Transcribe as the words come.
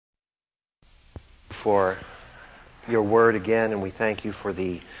for your word again, and we thank you for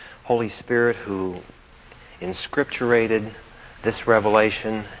the Holy Spirit who inscripturated this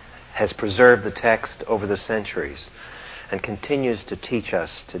revelation, has preserved the text over the centuries, and continues to teach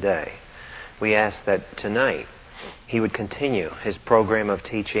us today. We ask that tonight He would continue His program of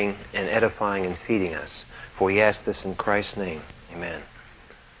teaching and edifying and feeding us. For we ask this in Christ's name. Amen.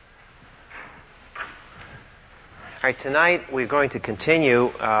 All right, tonight we're going to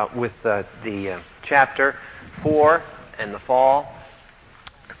continue with the chapter 4 and the fall.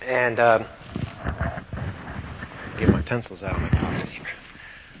 And get my pencils out of my pocket here.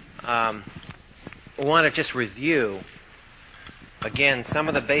 I want to just review again some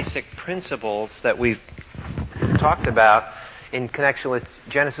of the basic principles that we've talked about in connection with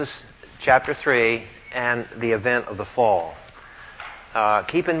Genesis chapter 3 and the event of the fall.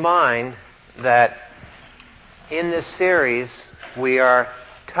 Keep in mind that in this series we are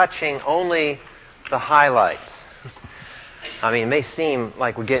touching only the highlights. I mean, it may seem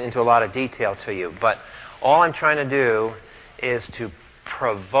like we're getting into a lot of detail to you, but all I'm trying to do is to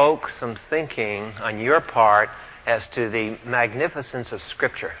provoke some thinking on your part as to the magnificence of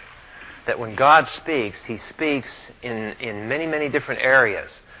Scripture. That when God speaks, He speaks in many, many different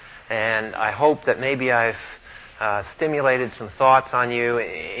areas. And I hope that maybe I've stimulated some thoughts in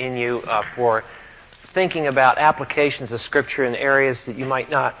you for thinking about applications of Scripture in areas that you might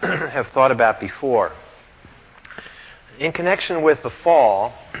not have thought about before. In connection with the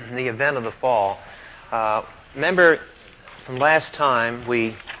fall, the event of the fall, remember from last time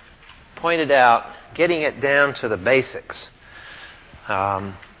we pointed out getting it down to the basics.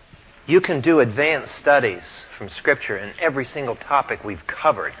 You can do advanced studies from Scripture in every single topic we've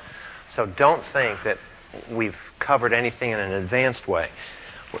covered. So don't think that we've covered anything in an advanced way.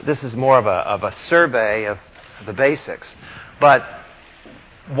 This is more of a survey of the basics. But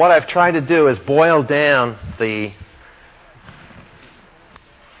what I've tried to do is boil down the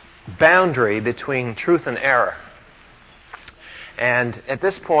boundary between truth and error. And at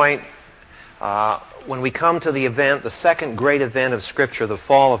this point, when we come to the event, the second great event of Scripture, the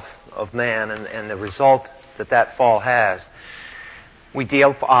fall of man and the result that fall has, we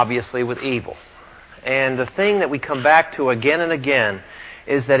deal obviously with evil. And the thing that we come back to again and again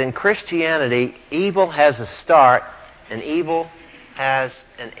is that in Christianity, evil has a start and evil has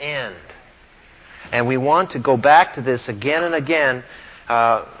an end. And we want to go back to this again and again.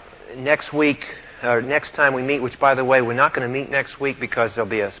 Next week, or next time we meet, which by the way, we're not going to meet next week because there'll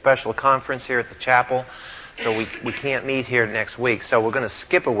be a special conference here at the chapel. So we can't meet here next week. So we're going to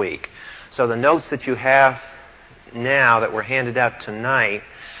skip a week. So the notes that you have now that were handed out tonight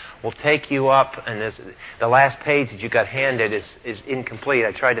will take you up, and the last page that you got handed is incomplete.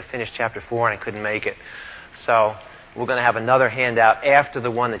 I tried to finish chapter 4 and I couldn't make it. So we're going to have another handout after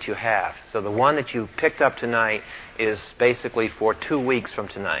the one that you have. So the one that you picked up tonight is basically for 2 weeks from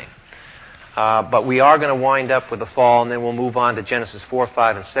tonight. But we are going to wind up with the fall, and then we'll move on to Genesis 4,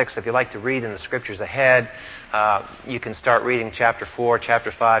 5, and 6. If you'd like to read in the Scriptures ahead, you can start reading chapter 4,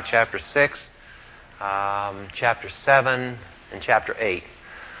 chapter 5, chapter 6, chapter 7, and chapter 8.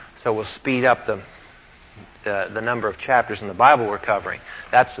 So we'll speed up the number of chapters in the Bible we're covering.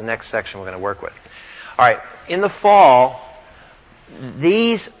 That's the next section we're going to work with. All right, in the fall,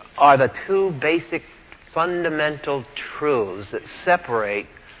 these are the two basic fundamental truths that separate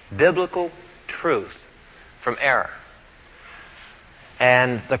biblical truth from error.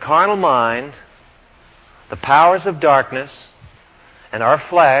 And the carnal mind, the powers of darkness, and our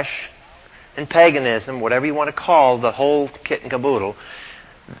flesh, and paganism, whatever you want to call the whole kit and caboodle,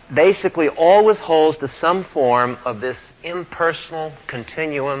 basically always holds to some form of this impersonal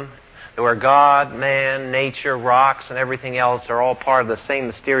continuum where God, man, nature, rocks, and everything else are all part of the same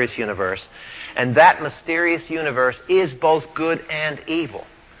mysterious universe. And that mysterious universe is both good and evil.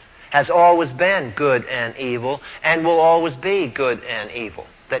 Has always been good and evil, and will always be good and evil.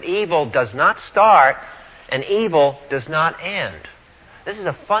 That evil does not start, and evil does not end. This is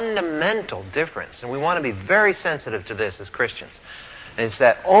a fundamental difference, and we want to be very sensitive to this as Christians. Is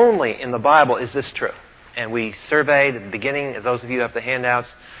that only in the Bible is this true. And we surveyed at the beginning, those of you who have the handouts,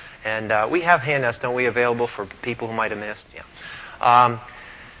 and we have handouts, don't we, available for people who might have missed? Yeah.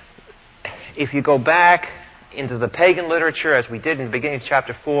 If you go back into the pagan literature, as we did in the beginning of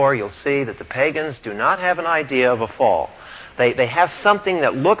chapter 4, you'll see that the pagans do not have an idea of a fall. They have something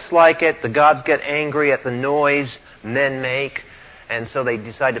that looks like it. The gods get angry at the noise men make, and so they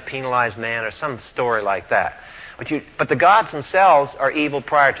decide to penalize man, or some story like that. But the gods themselves are evil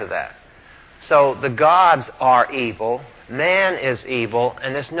prior to that. So the gods are evil, man is evil,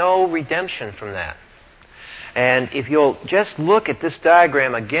 and there's no redemption from that. And if you'll just look at this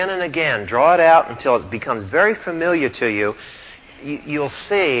diagram again and again, draw it out until it becomes very familiar to you, you'll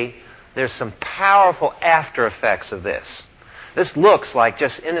see there's some powerful after effects of this. This looks like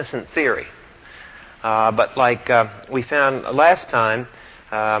just innocent theory. But like we found last time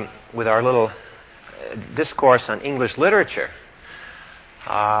with our little discourse on English literature,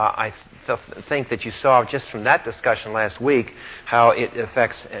 I think that you saw just from that discussion last week how it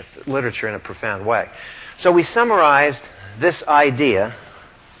affects literature in a profound way. So we summarized this idea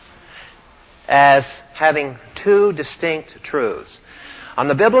as having two distinct truths. On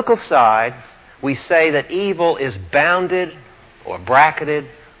the biblical side, we say that evil is bounded or bracketed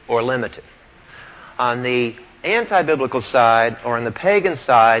or limited. On the anti-biblical side, or on the pagan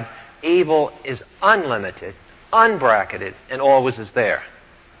side, evil is unlimited, unbracketed, and always is there.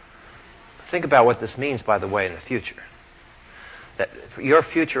 Think about what this means, by the way, in the future. That your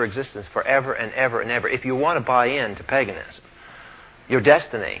future existence forever and ever and ever, if you want to buy into paganism, your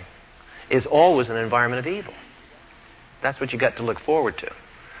destiny is always an environment of evil. That's what you got to look forward to,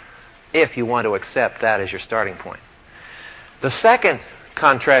 if you want to accept that as your starting point. The second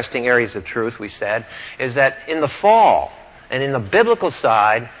contrasting areas of truth, we said, is that in the fall and in the biblical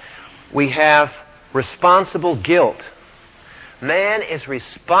side, we have responsible guilt. Man is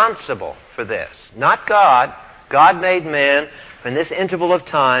responsible for this, not God. God made man. In this interval of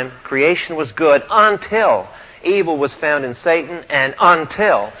time, creation was good until evil was found in Satan and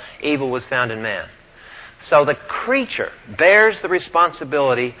until evil was found in man. So the creature bears the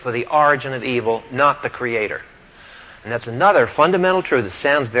responsibility for the origin of evil, not the creator. And that's another fundamental truth. It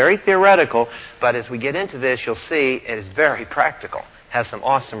sounds very theoretical, but as we get into this, you'll see it is very practical. It has some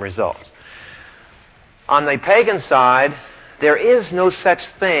awesome results. On the pagan side, there is no such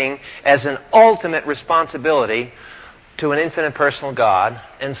thing as an ultimate responsibility to an infinite personal God.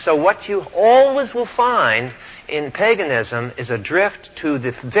 And so what you always will find in paganism is a drift to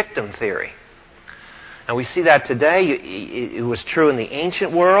the victim theory. And we see that today. It was true in the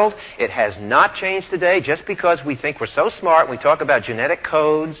ancient world. It has not changed today just because we think we're so smart. We talk about genetic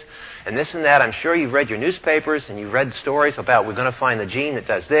codes and this and that. I'm sure you've read your newspapers and you've read stories about we're going to find the gene that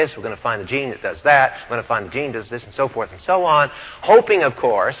does this, we're going to find the gene that does that, we're going to find the gene that does this, and so forth and so on, hoping, of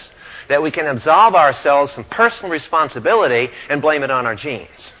course, that we can absolve ourselves from personal responsibility and blame it on our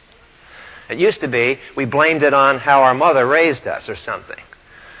genes. It used to be we blamed it on how our mother raised us or something.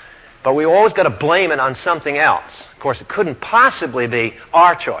 But we always got to blame it on something else. Of course, it couldn't possibly be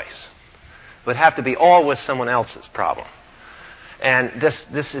our choice. It would have to be always someone else's problem. And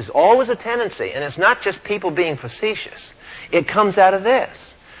this is always a tendency. And it's not just people being facetious. It comes out of this.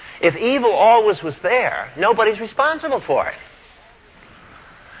 If evil always was there, nobody's responsible for it.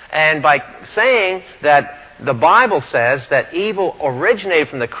 And by saying that the Bible says that evil originated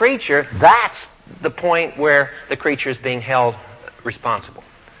from the creature, that's the point where the creature is being held responsible.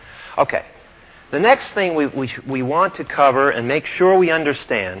 Okay. The next thing we want to cover and make sure we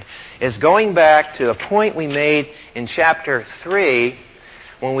understand is going back to a point we made in chapter 3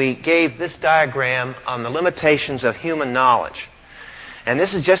 when we gave this diagram on the limitations of human knowledge. And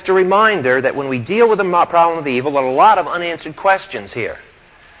this is just a reminder that when we deal with the problem of evil, there are a lot of unanswered questions here.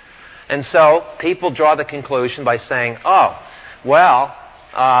 And so people draw the conclusion by saying, I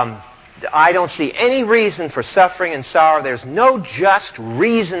don't see any reason for suffering and sorrow. There's no just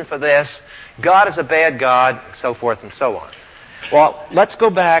reason for this. God is a bad God, so forth and so on. Well, let's go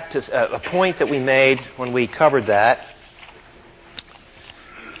back to a point that we made when we covered that.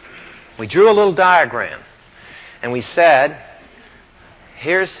 We drew a little diagram, and we said,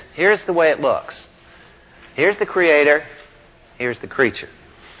 here's the way it looks. Here's the Creator, here's the creature.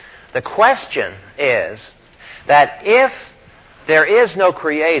 The question is that if there is no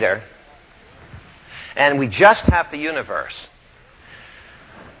Creator, and we just have the universe,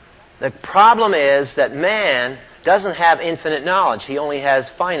 the problem is that man doesn't have infinite knowledge. He only has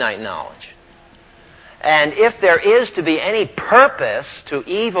finite knowledge. And if there is to be any purpose to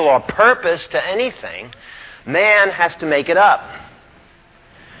evil or purpose to anything, man has to make it up.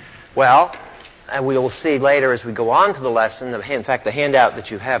 Well, and we will see later as we go on to the lesson, in fact, the handout that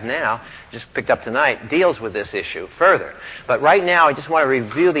you have now, just picked up tonight, deals with this issue further. But right now, I just want to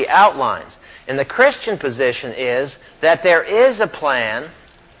review the outlines. And the Christian position is that there is a plan,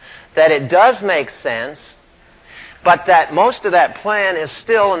 that it does make sense, but that most of that plan is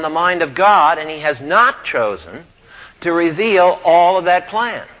still in the mind of God, and He has not chosen to reveal all of that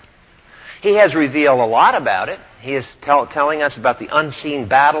plan. He has revealed a lot about it. He is telling us about the unseen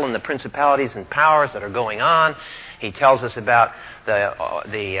battle and the principalities and powers that are going on. He tells us about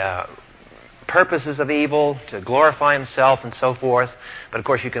the purposes of evil, to glorify himself and so forth. But of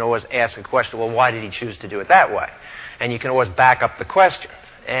course you can always ask a question, well, why did he choose to do it that way? And you can always back up the question.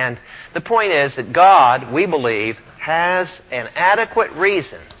 And the point is that God, we believe, has an adequate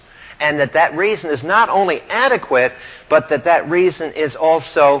reason, and that reason is not only adequate, but that reason is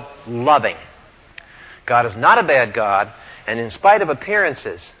also loving. God is not a bad God, and in spite of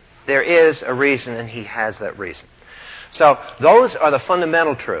appearances, there is a reason, and he has that reason. So those are the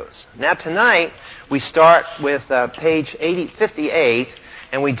fundamental truths. Now tonight, we start with page 58,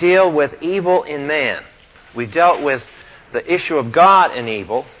 and we deal with evil in man. We've dealt with the issue of God and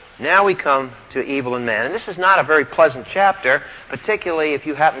evil. Now we come to evil in man. And this is not a very pleasant chapter, particularly if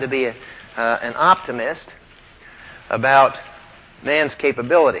you happen to be an optimist about man's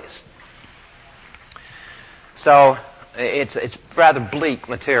capabilities. So it's rather bleak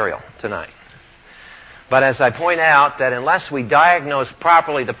material tonight. But as I point out, that unless we diagnose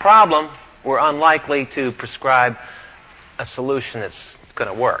properly the problem, we're unlikely to prescribe a solution that's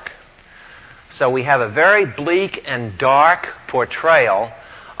going to work. So we have a very bleak and dark portrayal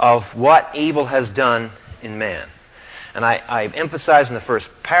of what evil has done in man. And I emphasize in the first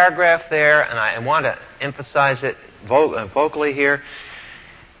paragraph there, and I want to emphasize it vocally here,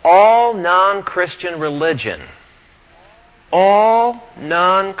 all non-Christian religion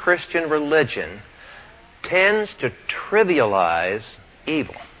tends to trivialize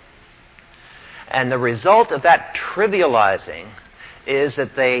evil. And the result of that trivializing is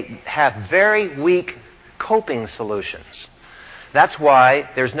that they have very weak coping solutions. That's why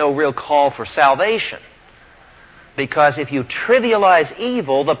there's no real call for salvation. Because if you trivialize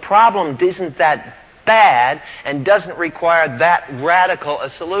evil, the problem isn't that bad and doesn't require that radical a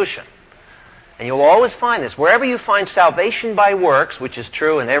solution. And you'll always find this. Wherever you find salvation by works, which is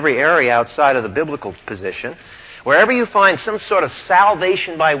true in every area outside of the biblical position, wherever you find some sort of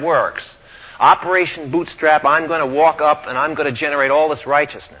salvation by works, Operation Bootstrap, I'm going to walk up and I'm going to generate all this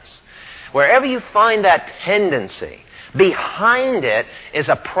righteousness. Wherever you find that tendency, behind it is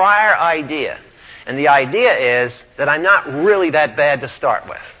a prior idea. And the idea is that I'm not really that bad to start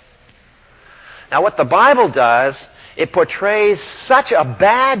with. Now what the Bible does, it portrays such a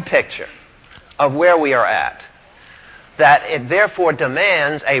bad picture of where we are at, that it therefore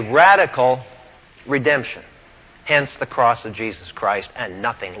demands a radical redemption. Hence the cross of Jesus Christ and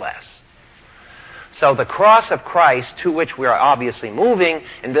nothing less. So the cross of Christ, to which we are obviously moving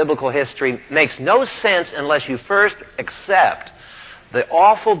in biblical history, makes no sense unless you first accept the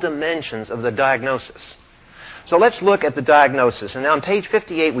awful dimensions of the diagnosis. So let's look at the diagnosis. And now on page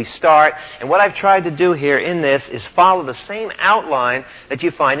 58 we start, and what I've tried to do here in this is follow the same outline that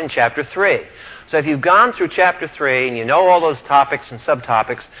you find in chapter 3. So if you've gone through chapter 3 and you know all those topics and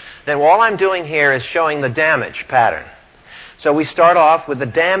subtopics, then all I'm doing here is showing the damage pattern. So we start off with the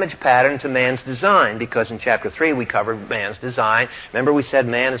damage pattern to man's design, because in chapter 3 we covered man's design. Remember we said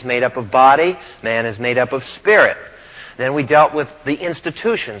man is made up of body, man is made up of spirit. Then we dealt with the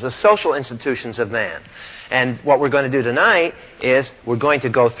institutions, the social institutions of man. And what we're going to do tonight is we're going to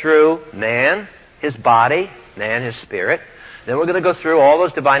go through man, his body, man, his spirit. Then we're going to go through all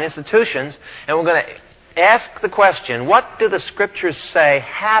those divine institutions, and we're going to ask the question, what do the Scriptures say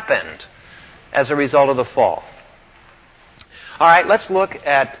happened as a result of the fall? All right, let's look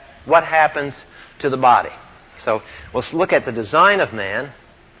at what happens to the body. So we'll look at the design of man.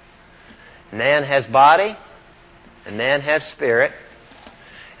 Man has body, and man has spirit.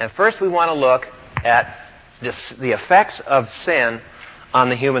 And first we want to look at the effects of sin on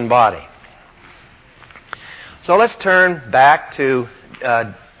the human body. So let's turn back to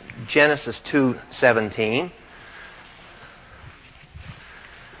Genesis 2:17.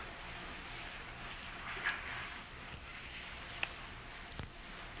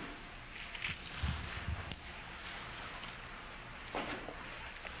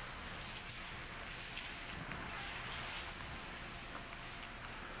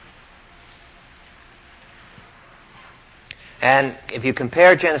 And if you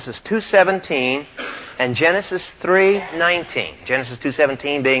compare Genesis 2:17 and Genesis 3:19, Genesis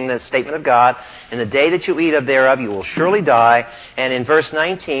 2:17 being the statement of God, "In the day that you eat of thereof, you will surely die." And in verse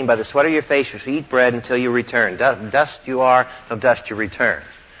 19, "By the sweat of your face you shall eat bread until you return. Dust you are, till dust you return."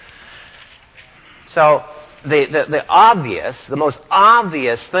 So the most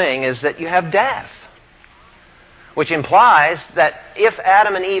obvious thing is that you have death, which implies that if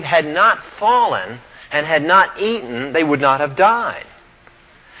Adam and Eve had not fallen and had not eaten, they would not have died.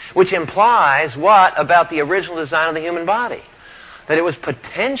 Which implies what about the original design of the human body? That it was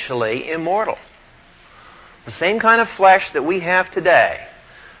potentially immortal. The same kind of flesh that we have today,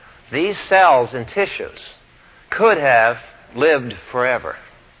 these cells and tissues, could have lived forever.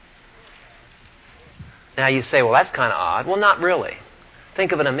 Now you say, well, that's kind of odd. Well, not really.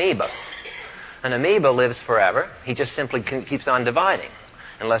 Think of an amoeba. An amoeba lives forever. He just simply keeps on dividing,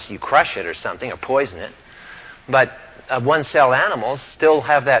 unless you crush it or something or poison it. But one-cell animals still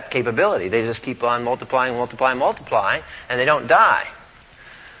have that capability. They just keep on multiplying, and they don't die.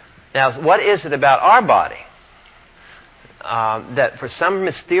 Now, what is it about our body that for some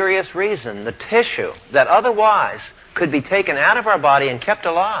mysterious reason, the tissue that otherwise could be taken out of our body and kept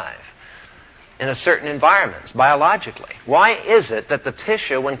alive in a certain environment, biologically, why is it that the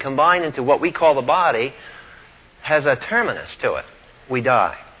tissue, when combined into what we call the body, has a terminus to it? We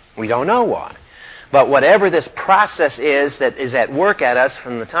die. We don't know why. But whatever this process is that is at work at us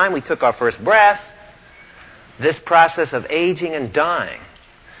from the time we took our first breath, this process of aging and dying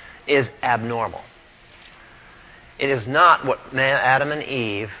is abnormal. It is not what Adam and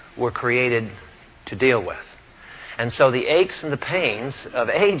Eve were created to deal with. And so the aches and the pains of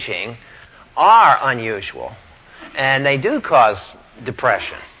aging are unusual, and they do cause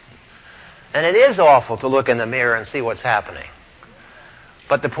depression. And it is awful to look in the mirror and see what's happening.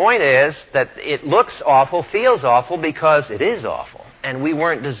 But the point is that it looks awful, feels awful, because it is awful. And we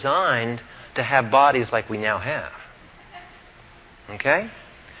weren't designed to have bodies like we now have. Okay?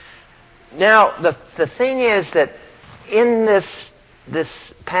 Now, the thing is that in this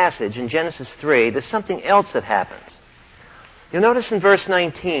passage, in Genesis 3, there's something else that happens. You'll notice in verse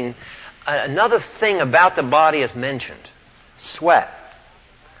 19, another thing about the body is mentioned. Sweat.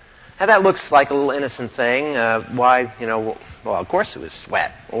 Now that looks like a little innocent thing. Why, well, of course it was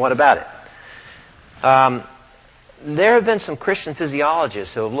sweat. Well, what about it? There have been some Christian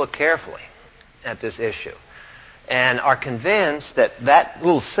physiologists who have looked carefully at this issue and are convinced that that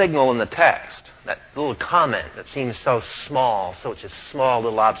little signal in the text, that little comment that seems so small, such a small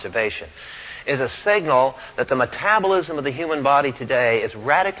little observation, is a signal that the metabolism of the human body today is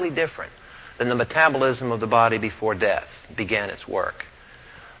radically different than the metabolism of the body before death began its work.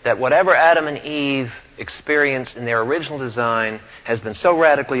 That whatever Adam and Eve experienced in their original design has been so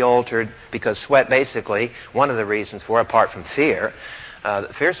radically altered because sweat, basically, one of the reasons for it, apart from fear,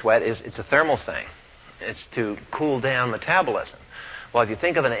 fear sweat is it's a thermal thing. It's to cool down metabolism. Well, if you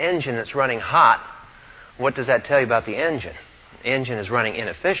think of an engine that's running hot, what does that tell you about the engine? The engine is running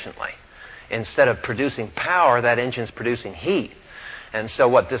inefficiently. Instead of producing power, that engine's producing heat. And so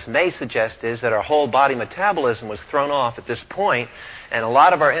what this may suggest is that our whole body metabolism was thrown off at this point, and a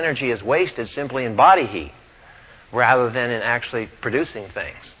lot of our energy is wasted simply in body heat rather than in actually producing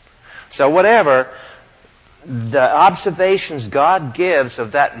things. So whatever, the observations God gives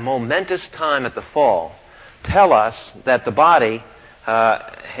of that momentous time at the fall tell us that the body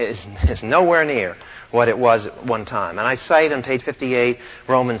is nowhere near what it was at one time. And I cite on page 58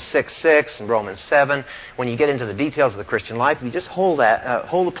 Romans 6:6 and Romans 7. When you get into the details of the Christian life, you just hold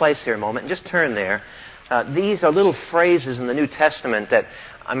the place here a moment and just turn there. These are little phrases in the New Testament that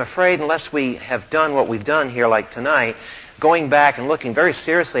I'm afraid, unless we have done what we've done here like tonight, going back and looking very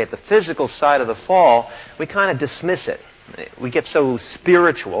seriously at the physical side of the fall, we kind of dismiss it. We get so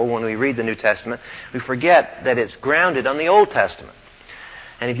spiritual when we read the New Testament, we forget that it's grounded on the Old Testament.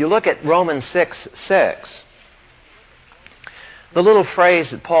 And if you look at Romans 6:6, the little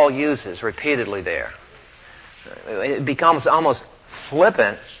phrase that Paul uses repeatedly there, it becomes almost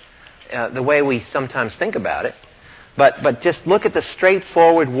flippant the way we sometimes think about it. But just look at the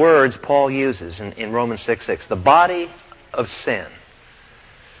straightforward words Paul uses in Romans 6:6. The body of sin.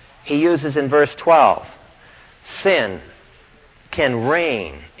 He uses in verse 12, sin can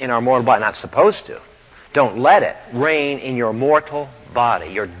reign in our mortal body. Not supposed to. Don't let it reign in your mortal body,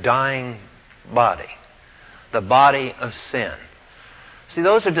 your dying body. The body of sin. See,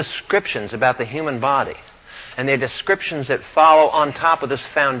 those are descriptions about the human body. And they're descriptions that follow on top of this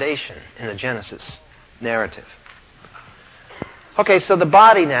foundation in the Genesis narrative. Okay, so the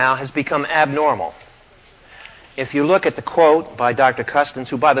body now has become abnormal. If you look at the quote by Dr. Custance,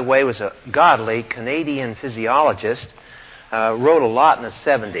 who, by the way, was a godly Canadian physiologist, wrote a lot in the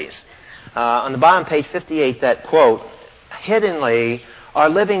 70s. On the bottom, page 58, that quote, hiddenly, our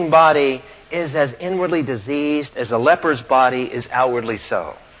living body is as inwardly diseased as a leper's body is outwardly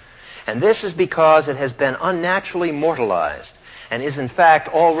so. And this is because it has been unnaturally mortalized and is in fact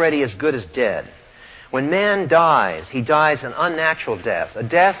already as good as dead. When man dies, he dies an unnatural death, a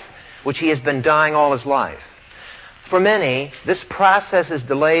death which he has been dying all his life. For many, this process is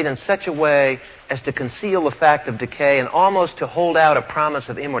delayed in such a way as to conceal the fact of decay and almost to hold out a promise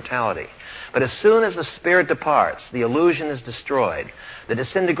of immortality. But as soon as the spirit departs, the illusion is destroyed. The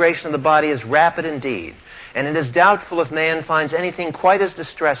disintegration of the body is rapid indeed, and it is doubtful if man finds anything quite as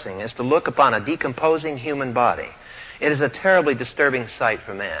distressing as to look upon a decomposing human body. It is a terribly disturbing sight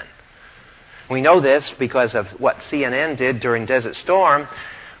for man. We know this because of what CNN did during Desert Storm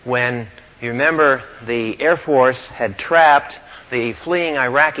when, you remember, the Air Force had trapped the fleeing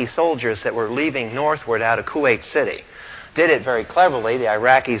Iraqi soldiers that were leaving northward out of Kuwait City. Did it very cleverly. The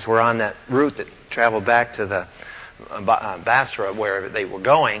Iraqis were on that route that traveled back to the Basra where they were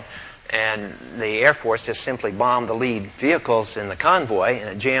going, and the Air Force just simply bombed the lead vehicles in the convoy, and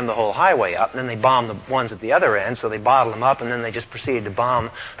it jammed the whole highway up. And then they bombed the ones at the other end, so they bottled them up, and then they just proceeded to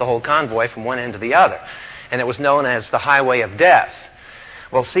bomb the whole convoy from one end to the other. And it was known as the Highway of Death.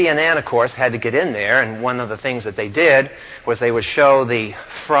 Well, CNN, of course, had to get in there, and one of the things that they did was they would show the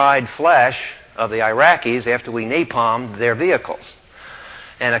fried flesh of the Iraqis after we napalmed their vehicles.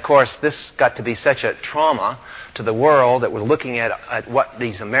 And, of course, this got to be such a trauma to the world that was looking at what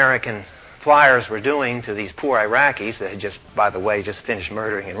these American flyers were doing to these poor Iraqis that had just, by the way, just finished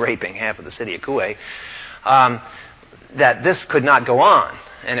murdering and raping half of the city of Kuwait, that this could not go on.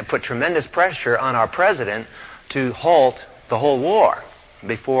 And it put tremendous pressure on our president to halt the whole war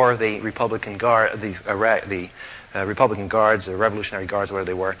before the Republican Guards, the Revolutionary Guards, whatever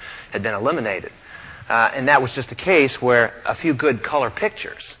they were, had been eliminated. And that was just a case where a few good color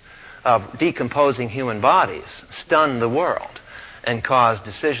pictures of decomposing human bodies stunned the world and caused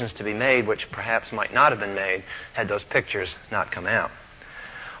decisions to be made which perhaps might not have been made had those pictures not come out.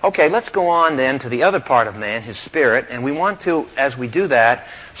 Okay, let's go on then to the other part of man, his spirit, and we want to, as we do that,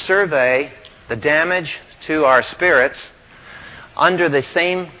 survey the damage to our spirits under the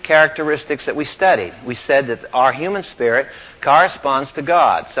same characteristics that we studied. We said that our human spirit corresponds to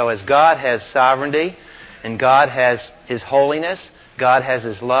God. So as God has sovereignty, and God has His holiness, God has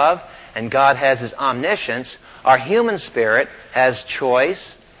His love, and God has His omniscience, our human spirit has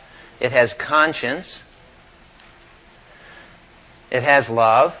choice, it has conscience, it has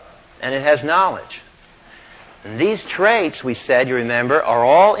love, and it has knowledge. And these traits, we said, you remember, are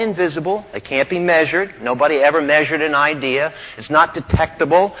all invisible. They can't be measured. Nobody ever measured an idea. It's not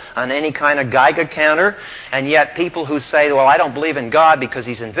detectable on any kind of Geiger counter. And yet people who say, well, I don't believe in God because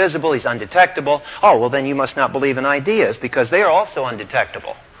He's invisible, He's undetectable. Oh, well, then you must not believe in ideas because they are also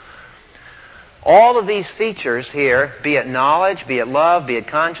undetectable. All of these features here, be it knowledge, be it love, be it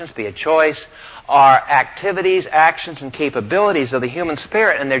conscience, be it choice, are activities, actions, and capabilities of the human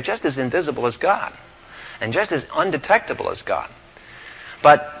spirit, and they're just as invisible as God. And just as undetectable as God.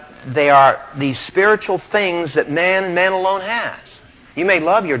 But they are these spiritual things that man and man alone has. You may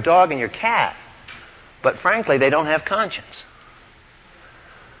love your dog and your cat, but frankly, they don't have conscience.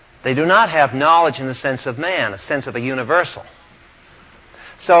 They do not have knowledge in the sense of man, a sense of a universal.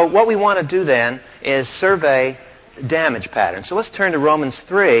 So what we want to do then is survey damage patterns. So let's turn to Romans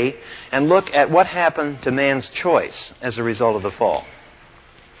 3 and look at what happened to man's choice as a result of the fall.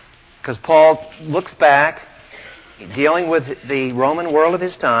 Because Paul looks back, dealing with the Roman world of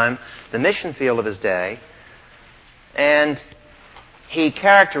his time, the mission field of his day, and he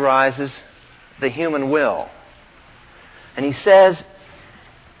characterizes the human will. And he says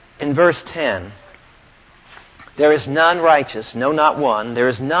in verse 10, there is none righteous, no, not one. There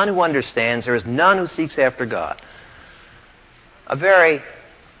is none who understands. There is none who seeks after God. A very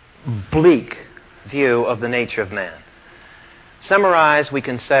bleak view of the nature of man. Summarized, we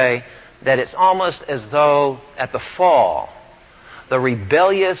can say that it's almost as though at the fall, the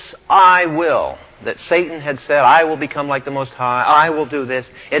rebellious I will that Satan had said, I will become like the Most High, I will do this.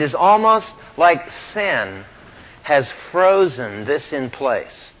 It is almost like sin has frozen this in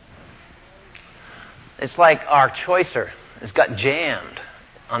place. It's like our choicer has got jammed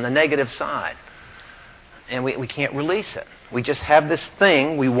on the negative side. And we can't release it. We just have this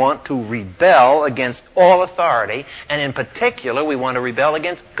thing, we want to rebel against all authority, and in particular, we want to rebel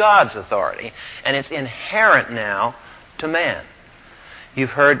against God's authority. And it's inherent now to man. You've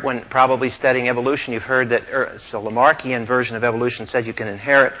heard, when probably studying evolution, you've heard that the Lamarckian version of evolution says you can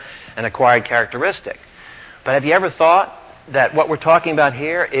inherit an acquired characteristic. But have you ever thought that what we're talking about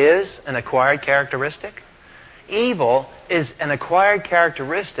here is an acquired characteristic? Evil is an acquired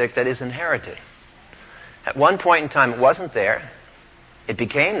characteristic that is inherited. At one point in time, it wasn't there. It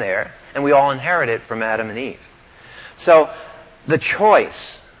became there, and we all inherited it from Adam and Eve. So, the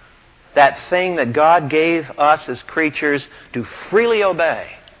choice, that thing that God gave us as creatures to freely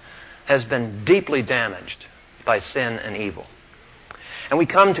obey, has been deeply damaged by sin and evil. And we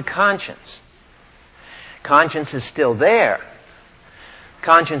come to conscience. Conscience is still there.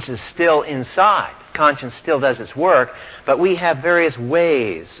 Conscience is still inside. Conscience still does its work, but we have various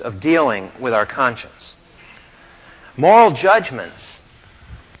ways of dealing with our conscience. Moral judgments.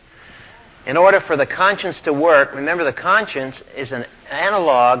 In order for the conscience to work, remember the conscience is an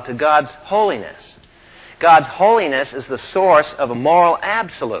analog to God's holiness. God's holiness is the source of moral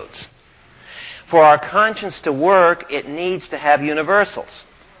absolutes. For our conscience to work, it needs to have universals.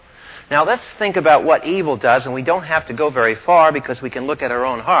 Now let's think about what evil does, and we don't have to go very far because we can look at our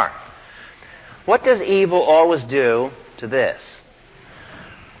own heart. What does evil always do to this?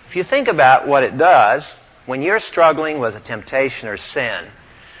 If you think about what it does, when you're struggling with a temptation or sin,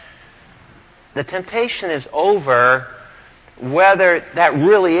 the temptation is over whether that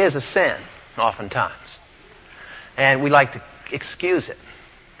really is a sin, oftentimes. And we like to excuse it.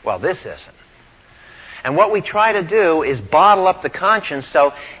 Well, this isn't. And what we try to do is bottle up the conscience,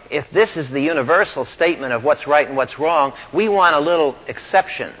 so if this is the universal statement of what's right and what's wrong, we want a little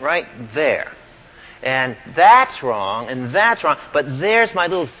exception right there. And that's wrong, and that's wrong, but there's my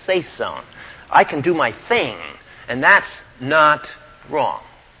little safe zone. I can do my thing, and that's not wrong.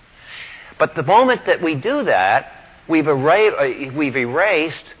 But the moment that we do that, we've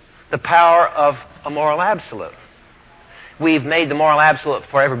erased the power of a moral absolute. We've made the moral absolute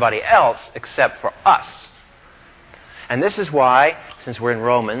for everybody else except for us. And this is why, since we're in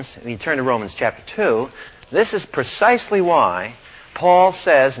Romans, and you turn to Romans chapter 2, this is precisely why Paul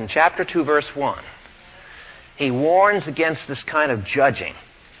says in chapter 2, verse 1, he warns against this kind of judging.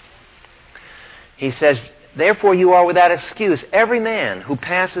 He says, "Therefore you are without excuse, every man who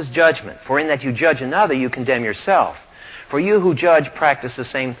passes judgment. For in that you judge another, you condemn yourself. For you who judge practice the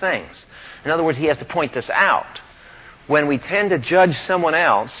same things." In other words, he has to point this out. When we tend to judge someone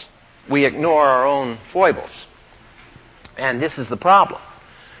else, we ignore our own foibles. And this is the problem.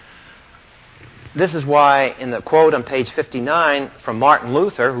 This is why in the quote on page 59 from Martin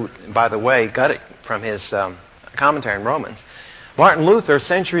Luther, who, by the way, got it from his commentary in Romans, Martin Luther,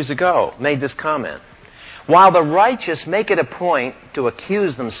 centuries ago, made this comment. "While the righteous make it a point to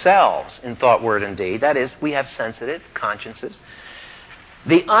accuse themselves in thought, word, and deed," that is, we have sensitive consciences,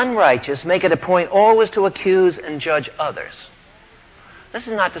 "the unrighteous make it a point always to accuse and judge others." This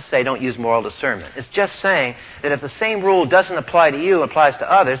is not to say don't use moral discernment. It's just saying that if the same rule doesn't apply to you, applies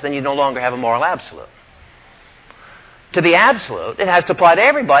to others, then you no longer have a moral absolute. To be absolute, it has to apply to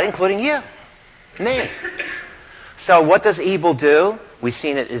everybody, including you, me. So what does evil do? We've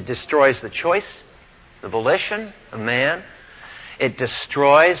seen it destroys the choice, the volition of man. It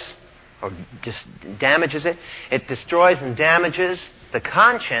destroys or damages it. It destroys and damages the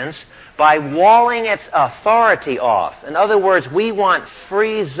conscience by walling its authority off. In other words, we want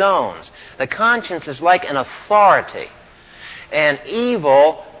free zones. The conscience is like an authority. And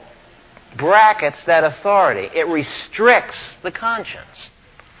evil brackets that authority. It restricts the conscience.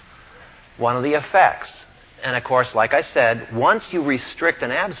 One of the effects. And of course, like I said, once you restrict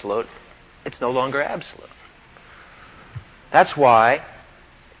an absolute, it's no longer absolute. That's why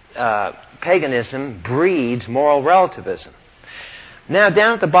paganism breeds moral relativism. Now,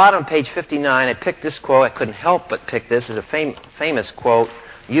 down at the bottom of page 59, I picked this quote. I couldn't help but pick this. It's a famous quote.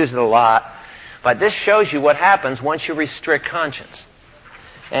 Use it a lot. But this shows you what happens once you restrict conscience.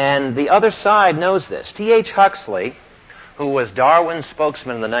 And the other side knows this. T.H. Huxley, who was Darwin's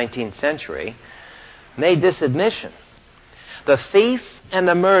spokesman in the 19th century, made this admission. "The thief and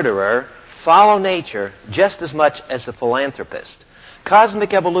the murderer follow nature just as much as the philanthropist.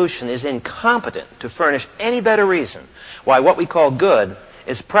 Cosmic evolution is incompetent to furnish any better reason why what we call good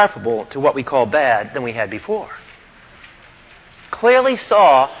is preferable to what we call bad than we had before." Clearly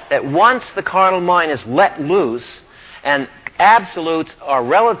saw that once the carnal mind is let loose and absolutes are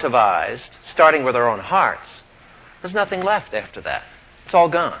relativized, starting with our own hearts, there's nothing left after that. It's all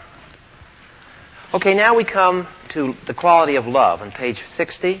gone. Okay, now we come to the quality of love on page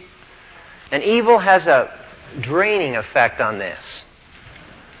 60. And evil has a draining effect on this.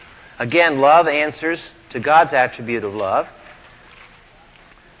 Again, love answers to God's attribute of love.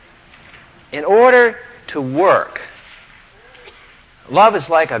 In order to work, love is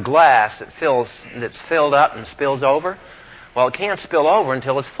like a glass that's filled up and spills over. Well, it can't spill over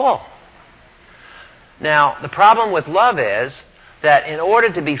until it's full. Now, the problem with love is that in order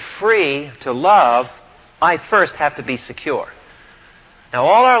to be free to love, I first have to be secure. Now,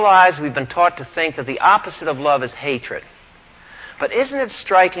 all our lives we've been taught to think that the opposite of love is hatred. But isn't it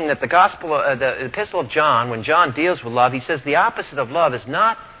striking that the Epistle of John, when John deals with love, he says the opposite of love is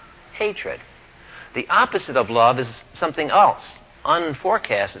not hatred. The opposite of love is something else,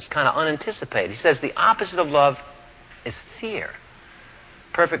 unforecast. It's kind of unanticipated. He says the opposite of love is fear.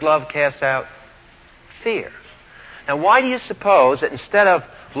 Perfect love casts out fear. Now, why do you suppose that instead of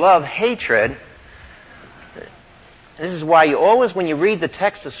love, hatred, this is why you always, when you read the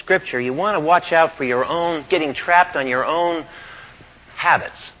text of Scripture, you want to watch out for your own, getting trapped on your own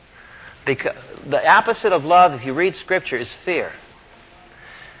habits. Because the opposite of love, if you read Scripture, is fear.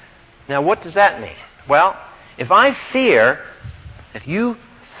 Now, what does that mean? Well, if you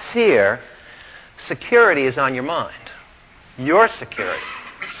fear, security is on your mind. Your security.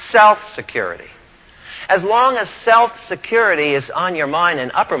 Self-security. As long as self-security is on your mind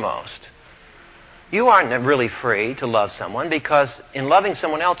and uppermost, you aren't really free to love someone, because in loving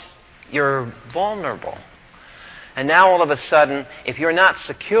someone else, you're vulnerable. And now all of a sudden, if you're not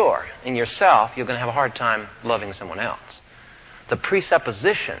secure in yourself, you're going to have a hard time loving someone else. The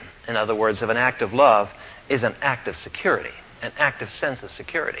presupposition, in other words, of an act of love is an act of security, an active sense of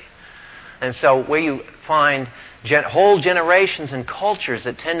security. And so where you find whole generations and cultures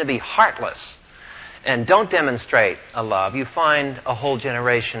that tend to be heartless and don't demonstrate a love, you find a whole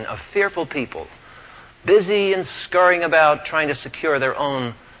generation of fearful people, busy and scurrying about trying to secure their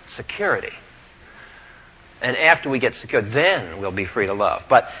own security. And after we get secure, then we'll be free to love.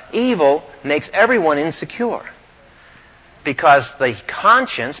 But evil makes everyone insecure, because the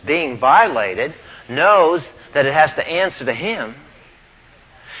conscience, being violated, knows that it has to answer to him.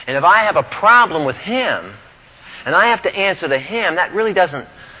 And if I have a problem with him, and I have to answer to him, that really doesn't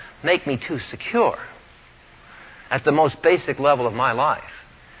make me too secure at the most basic level of my life.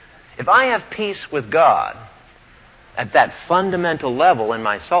 If I have peace with God at that fundamental level in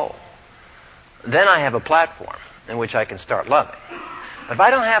my soul, then I have a platform in which I can start loving. If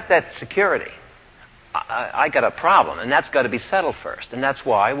I don't have that security, I got a problem, and that's got to be settled first. And that's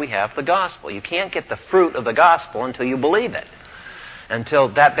why we have the gospel. You can't get the fruit of the gospel until you believe it,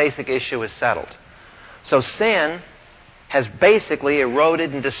 until that basic issue is settled. So sin has basically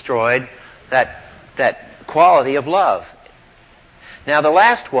eroded and destroyed that quality of love. Now the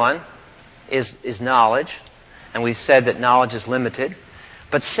last one is knowledge, and we said that knowledge is limited,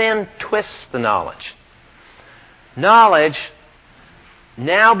 but sin twists the knowledge. Knowledge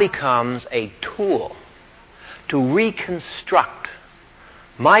now becomes a tool to reconstruct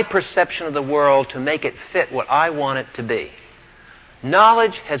my perception of the world to make it fit what I want it to be.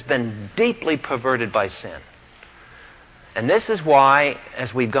 Knowledge has been deeply perverted by sin. And this is why,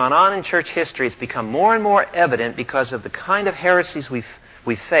 as we've gone on in church history, it's become more and more evident, because of the kind of heresies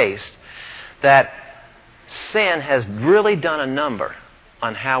we've faced, that sin has really done a number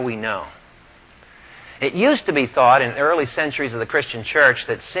on how we know. It used to be thought in the early centuries of the Christian church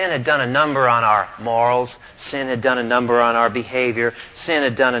that sin had done a number on our morals, sin had done a number on our behavior, sin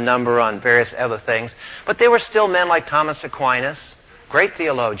had done a number on various other things. But there were still men like Thomas Aquinas, great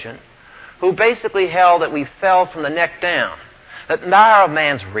theologian, who basically held that we fell from the neck down. That now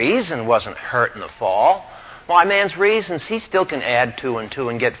man's reason wasn't hurt in the fall. Why, man's reasons, he still can add 2 and 2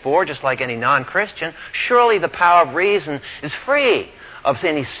 and get 4, just like any non-Christian. Surely the power of reason is free of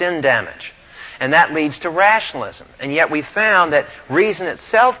any sin damage. And that leads to rationalism. And yet we found that reason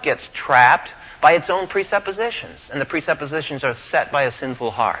itself gets trapped by its own presuppositions. And the presuppositions are set by a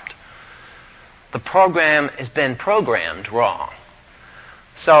sinful heart. The program has been programmed wrong.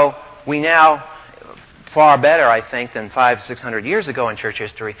 So we now, far better, I think, than 500-600 years ago in church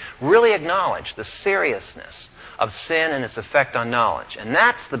history, really acknowledge the seriousness of sin and its effect on knowledge. And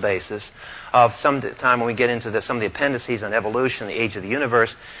that's the basis of some time when we get into some of the appendices on evolution, the age of the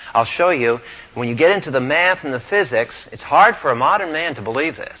universe. I'll show you, when you get into the math and the physics, it's hard for a modern man to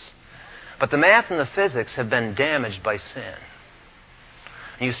believe this, but the math and the physics have been damaged by sin.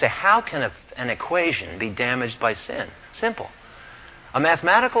 And you say, how can an equation be damaged by sin? Simple. A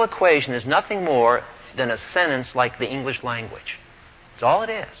mathematical equation is nothing more than a sentence like the English language. That's all it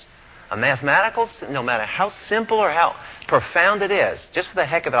is. A mathematical, no matter how simple or how profound it is, just for the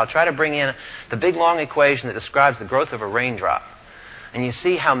heck of it, I'll try to bring in the big long equation that describes the growth of a raindrop. And you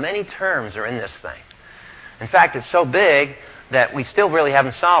see how many terms are in this thing. In fact, it's so big that we still really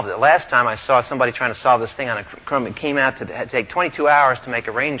haven't solved it. Last time I saw somebody trying to solve this thing on a chrome, it came out to take 22 hours to make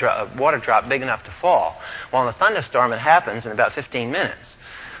a water drop big enough to fall. Well, in a thunderstorm, it happens in about 15 minutes.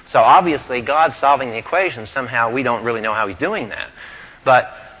 So obviously, God's solving the equation. Somehow, we don't really know how He's doing that. But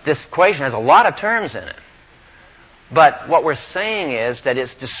this equation has a lot of terms in it. But what we're saying is that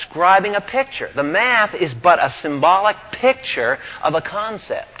it's describing a picture. The math is but a symbolic picture of a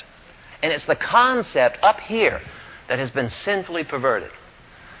concept. And it's the concept up here that has been sinfully perverted.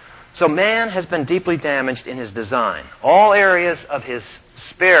 So man has been deeply damaged in his design. All areas of his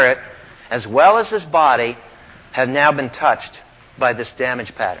spirit, as well as his body, have now been touched by this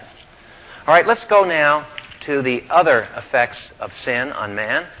damage pattern. All right, let's go now to the other effects of sin on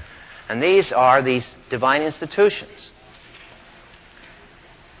man. And these are these divine institutions.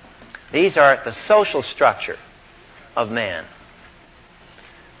 These are the social structure of man.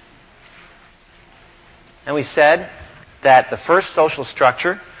 And we said that the first social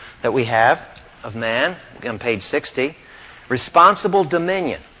structure that we have of man, on page 60, responsible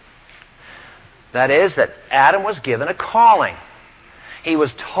dominion. That is, that Adam was given a calling. He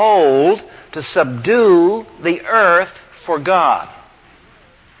was told to subdue the earth for God.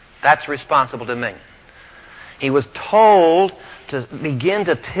 That's responsible dominion. He was told to begin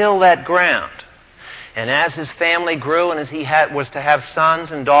to till that ground. And as his family grew and as he was to have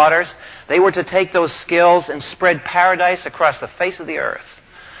sons and daughters, they were to take those skills and spread paradise across the face of the earth.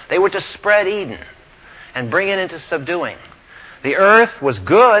 They were to spread Eden and bring it into subduing. The earth was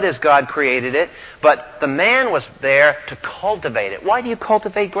good as God created it, but the man was there to cultivate it. Why do you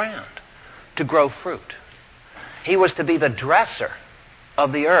cultivate ground? To grow fruit. He was to be the dresser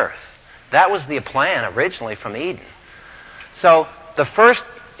of the earth. That was the plan originally from Eden. So the first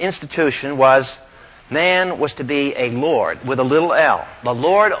institution was man was to be a lord with a little l, the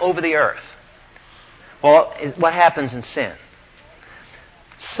lord over the earth. Well, what happens in sin?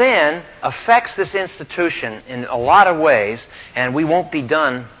 Sin affects this institution in a lot of ways, and we won't be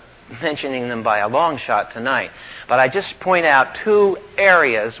done mentioning them by a long shot tonight. But I just point out two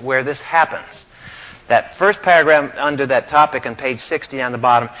areas where this happens. That first paragraph under that topic on page 60 down the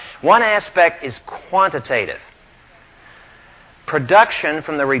bottom, one aspect is quantitative. Production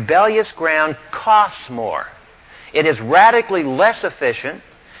from the rebellious ground costs more. It is radically less efficient,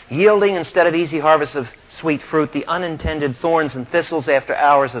 yielding instead of easy harvests of sweet fruit, the unintended thorns and thistles after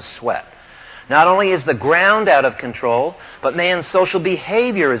hours of sweat. Not only is the ground out of control, but man's social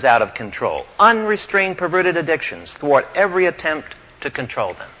behavior is out of control. Unrestrained, perverted addictions thwart every attempt to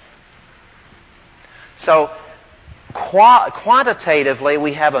control them. So, quantitatively,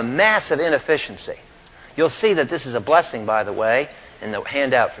 we have a massive inefficiency. You'll see that this is a blessing, by the way, in the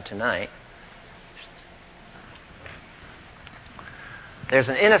handout for tonight. There's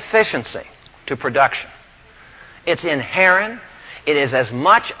an inefficiency to production. It's inherent. It is as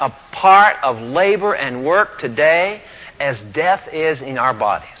much a part of labor and work today as death is in our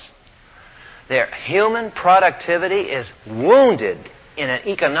bodies. Their human productivity is wounded in an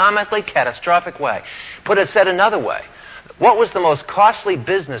economically catastrophic way. Put it said another way, what was the most costly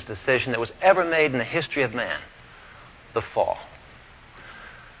business decision that was ever made in the history of man? The fall.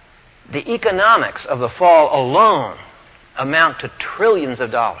 The economics of the fall alone amount to trillions of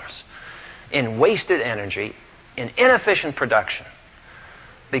dollars in wasted energy, in inefficient production,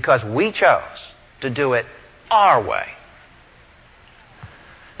 because we chose to do it our way.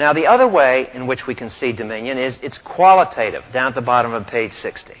 Now, the other way in which we can see dominion is it's qualitative, down at the bottom of page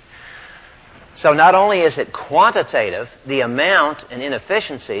 60. So not only is it quantitative, the amount and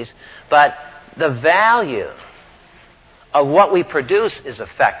inefficiencies, but the value of what we produce is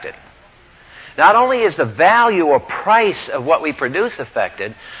affected. Not only is the value or price of what we produce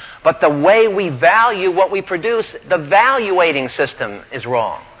affected, but the way we value what we produce, the valuating system is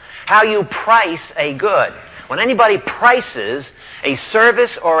wrong. How you price a good. When anybody prices a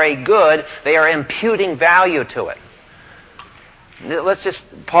service or a good, they are imputing value to it. Let's just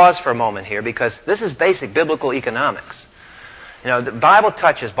pause for a moment here, because this is basic biblical economics. You know, the Bible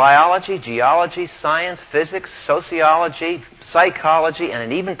touches biology, geology, science, physics, sociology, psychology,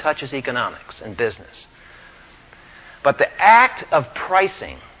 and it even touches economics and business. But the act of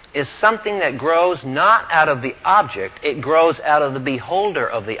pricing is something that grows not out of the object, it grows out of the beholder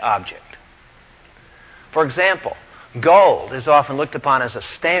of the object. For example, gold is often looked upon as a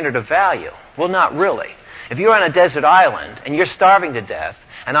standard of value. Well, not really. If you're on a desert island and you're starving to death,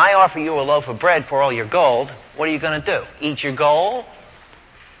 and I offer you a loaf of bread for all your gold, what are you going to do? Eat your gold?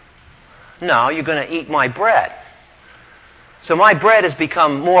 No, you're going to eat my bread. So my bread has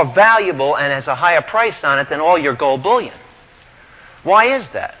become more valuable and has a higher price on it than all your gold bullion. Why is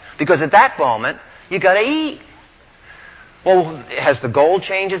that? Because at that moment, you've got to eat. Well, has the gold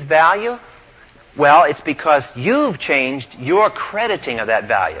changed its value? Well, it's because you've changed your crediting of that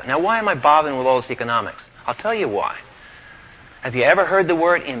value. Now, why am I bothering with all this economics? I'll tell you why. Have you ever heard the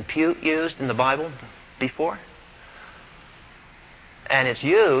word impute used in the Bible before? And it's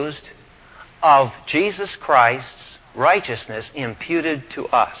used of Jesus Christ's righteousness imputed to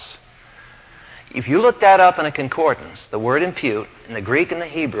us. If you look that up in a concordance, the word impute, in the Greek and the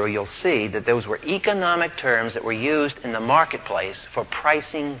Hebrew, you'll see that those were economic terms that were used in the marketplace for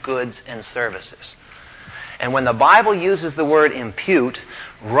pricing goods and services. And when the Bible uses the word impute,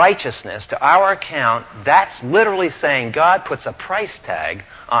 righteousness, to our account, that's literally saying God puts a price tag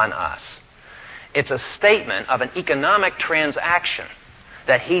on us. It's a statement of an economic transaction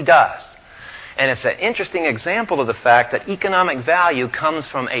that He does. And it's an interesting example of the fact that economic value comes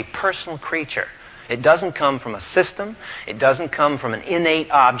from a personal creature. It doesn't come from a system. It doesn't come from an innate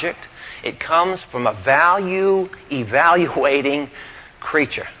object. It comes from a value-evaluating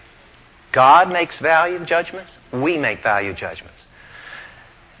creature. God makes value judgments. We make value judgments.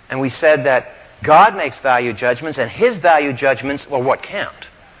 And we said that God makes value judgments, and His value judgments are what count.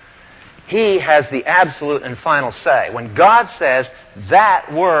 He has the absolute and final say. When God says,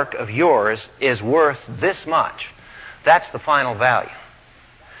 that work of yours is worth this much, that's the final value.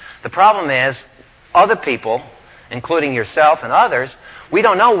 The problem is, other people, including yourself and others, we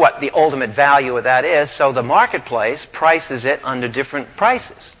don't know what the ultimate value of that is, so the marketplace prices it under different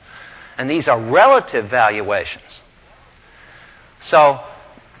prices. And these are relative valuations. So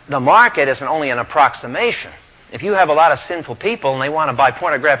the market isn't only an approximation. If you have a lot of sinful people and they want to buy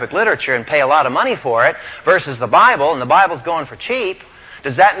pornographic literature and pay a lot of money for it versus the Bible, and the Bible's going for cheap,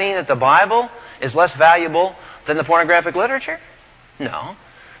 does that mean that the Bible is less valuable than the pornographic literature? No,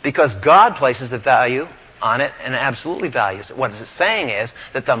 because God places the value on it and absolutely values it. What it's saying is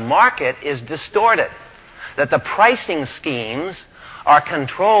that the market is distorted, that the pricing schemes are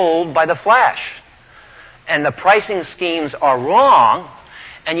controlled by the flesh, and the pricing schemes are wrong,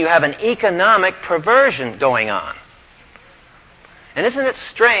 and you have an economic perversion going on. And isn't it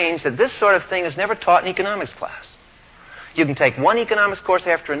strange that this sort of thing is never taught in economics class? You can take one economics course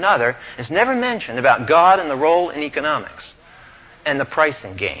after another. It's never mentioned about God and the role in economics and the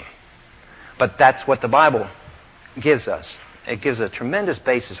pricing game. But that's what the Bible gives us. It gives a tremendous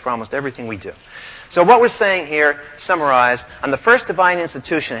basis for almost everything we do. So what we're saying here, summarized, on the first divine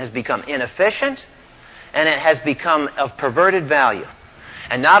institution has become inefficient, and it has become of perverted value.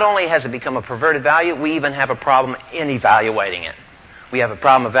 And not only has it become a perverted value, we even have a problem in evaluating it. We have a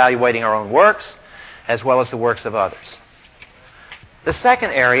problem evaluating our own works as well as the works of others. The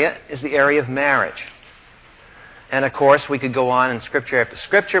second area is the area of marriage. And of course, we could go on in Scripture after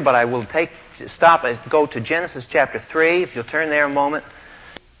Scripture, but I will stop and go to Genesis chapter 3, if you'll turn there a moment.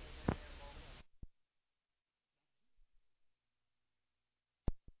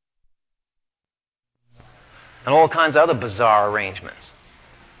 And all kinds of other bizarre arrangements.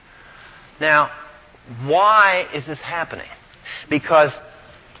 Now, why is this happening? Because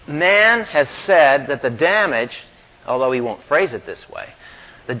man has said that the damage, although he won't phrase it this way,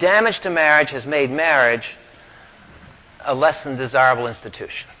 the damage to marriage has made marriage a less than desirable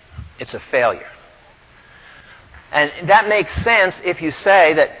institution. It's a failure. And that makes sense if you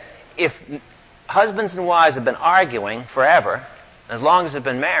say that if husbands and wives have been arguing forever, as long as it's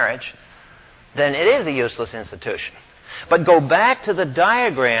been marriage, then it is a useless institution. But go back to the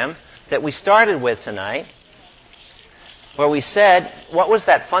diagram that we started with tonight, where we said, what was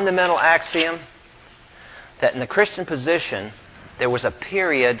that fundamental axiom? That in the Christian position, there was a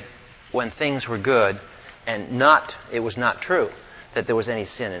period when things were good, and it was not true that there was any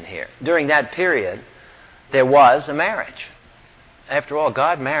sin in here. During that period, there was a marriage. After all,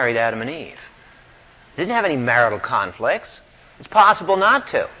 God married Adam and Eve. They didn't have any marital conflicts. It's possible not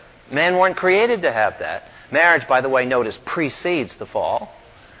to. Men weren't created to have that. Marriage, by the way, notice, precedes the fall.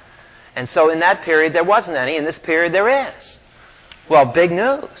 And so in that period, there wasn't any. In this period, there is. Well, big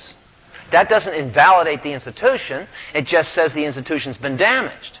news. That doesn't invalidate the institution. It just says the institution's been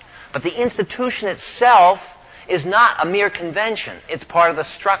damaged. But the institution itself is not a mere convention. It's part of the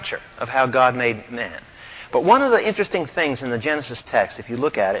structure of how God made man. But one of the interesting things in the Genesis text, if you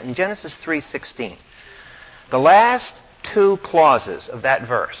look at it, in Genesis 3:16, the last two clauses of that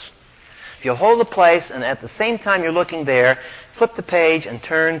verse, if you'll hold the place and at the same time you're looking there, flip the page and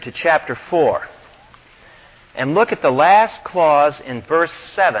turn to chapter 4. And look at the last clause in verse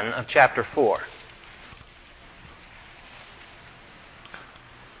 7 of chapter 4.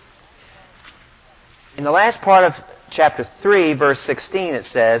 In the last part of chapter 3, verse 16, it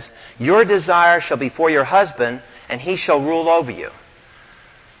says, "Your desire shall be for your husband, and he shall rule over you."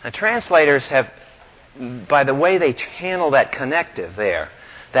 Now, translators have, by the way they handle that connective there,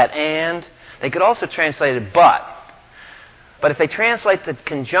 that "and," they could also translate it "but." But if they translate the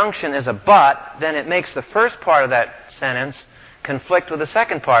conjunction as a "but," then it makes the first part of that sentence conflict with the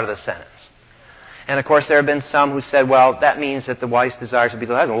second part of the sentence. And of course, there have been some who said, well, that means that the wife's desire should be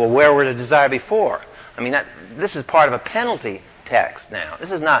to the husband. Well, where were the desire before? I mean, this is part of a penalty text now.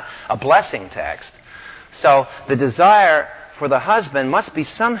 This is not a blessing text. So the desire for the husband must be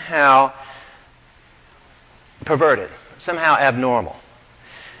somehow perverted, somehow abnormal.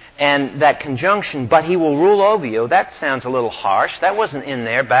 And that conjunction, "but he will rule over you," that sounds a little harsh. That wasn't in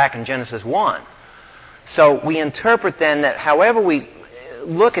there back in Genesis 1. So we interpret then that however we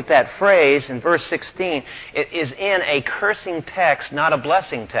look at that phrase in verse 16, it is in a cursing text, not a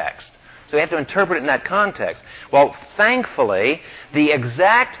blessing text. So we have to interpret it in that context. Well, thankfully, the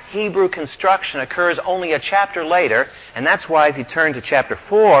exact Hebrew construction occurs only a chapter later, and that's why if you turn to chapter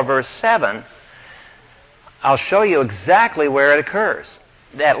 4, verse 7, I'll show you exactly where it occurs.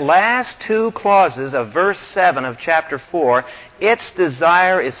 that last two clauses of verse 7 of chapter 4, its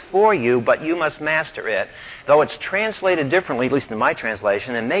desire is for you, but you must master it, though it's translated differently, at least in my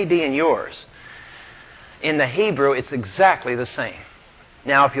translation, and may be in yours. In the Hebrew, it's exactly the same.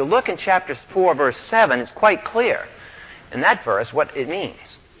 Now, if you look in chapter 4, verse 7, it's quite clear in that verse what it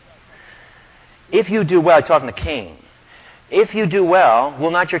means. If you do well, talking to Cain, if you do well,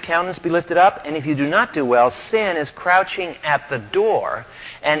 will not your countenance be lifted up? And if you do not do well, sin is crouching at the door,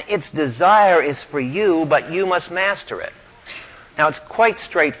 and its desire is for you, but you must master it. Now, it's quite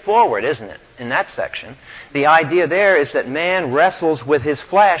straightforward, isn't it, in that section? The idea there is that man wrestles with his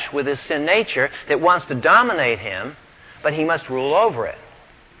flesh, with his sin nature, that wants to dominate him, but he must rule over it.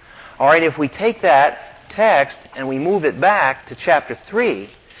 All right, if we take that text and we move it back to chapter 3,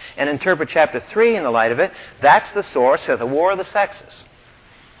 and interpret chapter 3 in the light of it, that's the source of the war of the sexes.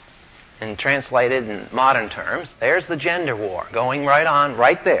 And translated in modern terms, there's the gender war going right on,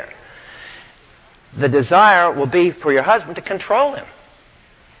 right there. The desire will be for your husband to control him.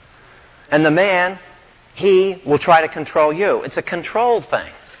 And the man, he will try to control you. It's a control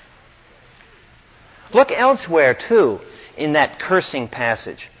thing. Look elsewhere, too, in that cursing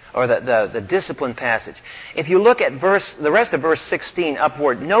passage, or the discipline passage. If you look at the rest of verse 16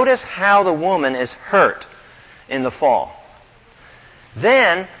 upward, notice how the woman is hurt in the fall.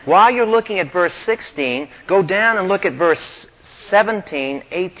 Then, while you're looking at verse 16, go down and look at verse 17,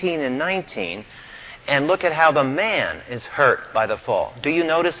 18, and 19, and look at how the man is hurt by the fall. Do you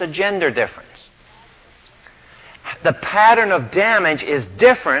notice a gender difference? The pattern of damage is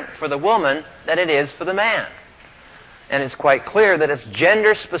different for the woman than it is for the man. And it's quite clear that it's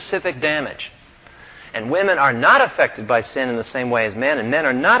gender-specific damage. And women are not affected by sin in the same way as men, and men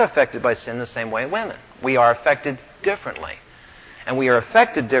are not affected by sin the same way as women. We are affected differently. And we are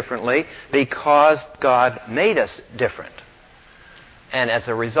affected differently because God made us different. And as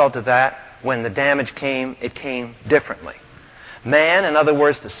a result of that, when the damage came, it came differently. Man, in other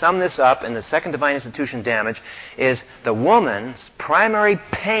words, to sum this up in the second divine institution damage, is the woman's primary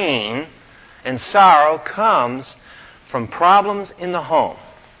pain and sorrow comes from problems in the home.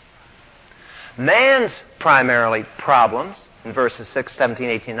 Man's primarily problems, in verses 6, 17,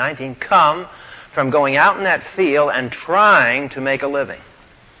 18, 19, come from going out in that field and trying to make a living.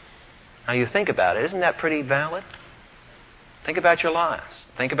 Now you think about it. Isn't that pretty valid? Think about your lives.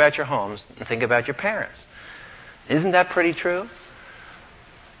 Think about your homes. And think about your parents. Isn't that pretty true?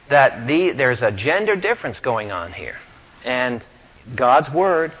 That there's a gender difference going on here. And God's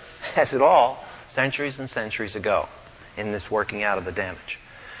Word has it all centuries and centuries ago in this working out of the damage.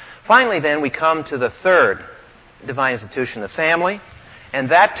 Finally, then, we come to the third divine institution, the family. And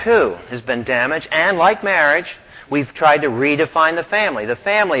that, too, has been damaged. And like marriage, we've tried to redefine the family. The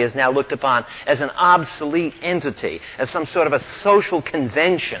family is now looked upon as an obsolete entity, as some sort of a social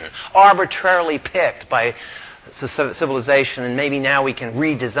convention, arbitrarily picked by civilization, and maybe now we can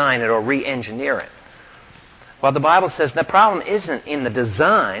redesign it or re-engineer it. Well, the Bible says the problem isn't in the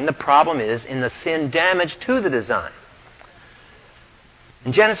design. The problem is in the sin damage to the design.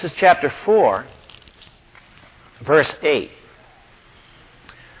 In Genesis chapter 4, verse 8,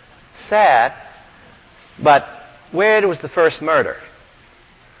 sad, but where was the first murder?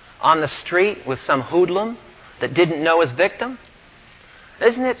 On the street with some hoodlum that didn't know his victim?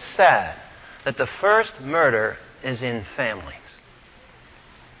 Isn't it sad that the first murder is in families?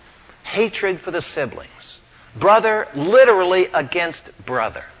 Hatred for the siblings. Brother literally against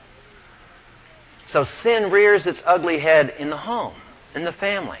brother. So sin rears its ugly head in the home, in the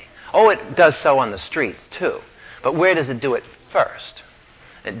family. Oh, it does so on the streets too. But where does it do it first?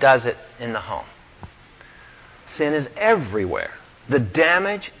 It does it in the home. Sin is everywhere. The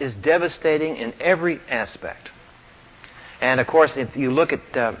damage is devastating in every aspect. And of course, if you look at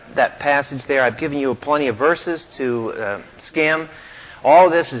that passage there, I've given you plenty of verses to skim. All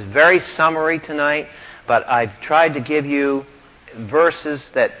of this is very summary tonight, but I've tried to give you verses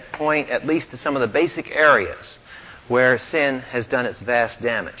that point at least to some of the basic areas where sin has done its vast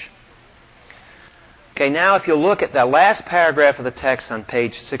damage. Okay, now if you look at the last paragraph of the text on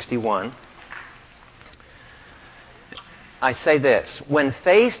page 61, I say this: when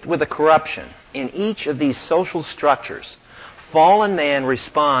faced with a corruption in each of these social structures, fallen man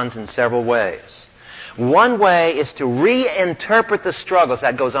responds in several ways. One way is to reinterpret the struggles.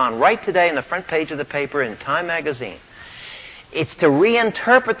 That goes on right today in the front page of the paper in Time magazine. It's to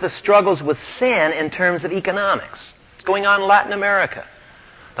reinterpret the struggles with sin in terms of economics. It's going on in Latin America.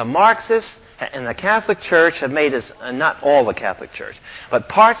 The Marxists and the Catholic Church have made us, not all the Catholic Church, but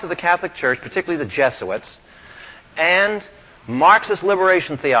parts of the Catholic Church, particularly the Jesuits, and Marxist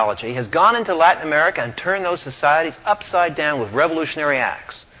liberation theology has gone into Latin America and turned those societies upside down with revolutionary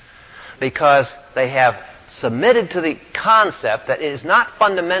acts because they have submitted to the concept that it is not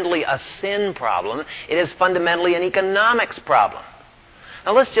fundamentally a sin problem, it is fundamentally an economics problem.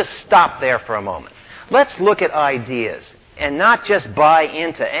 Now let's just stop there for a moment. Let's look at ideas and not just buy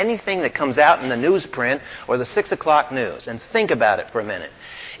into anything that comes out in the newsprint or the 6 o'clock news, and think about it for a minute.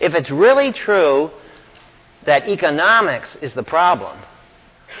 If it's really true that economics is the problem,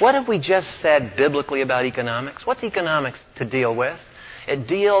 what have we just said biblically about economics? What's economics to deal with? It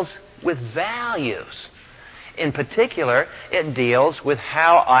deals with values. In particular, it deals with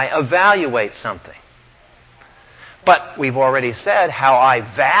how I evaluate something. But we've already said how I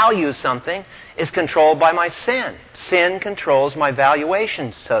value something is controlled by my sin. Sin controls my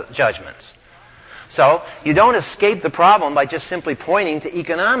valuation judgments. So you don't escape the problem by just simply pointing to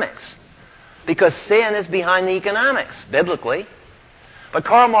economics, because sin is behind the economics, biblically. But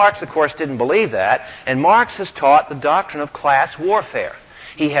Karl Marx, of course, didn't believe that, and Marx has taught the doctrine of class warfare.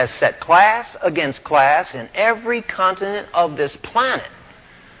 He has set class against class in every continent of this planet.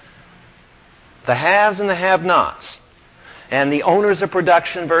 The haves and the have-nots, and the owners of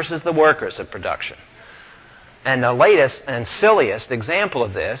production versus the workers of production. And the latest and silliest example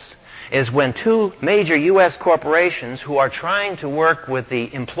of this is when two major U.S. corporations who are trying to work with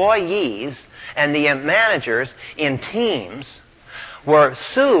the employees and the managers in teams were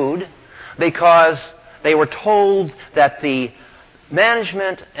sued because they were told that the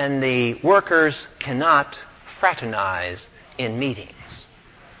management and the workers cannot fraternize in meetings.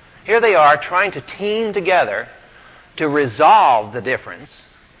 Here they are trying to team together to resolve the difference,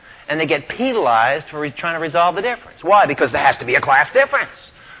 and they get penalized for trying to resolve the difference. Why? Because there has to be a class difference.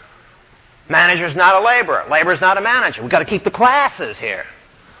 Manager's not a laborer. Laborer's not a manager. We've got to keep the classes here.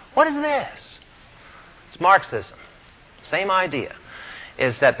 What is this? It's Marxism. Same idea.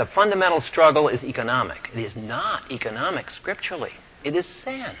 Is that the fundamental struggle is economic. It is not economic scripturally. It is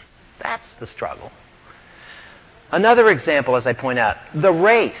sin. That's the struggle. Another example, as I point out, the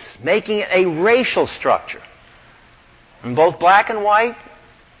race, making it a racial structure. And both black and white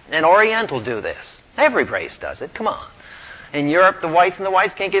and Oriental do this. Every race does it. Come on. In Europe, the whites and the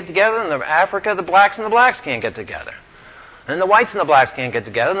whites can't get together. In Africa, the blacks and the blacks can't get together. And the whites and the blacks can't get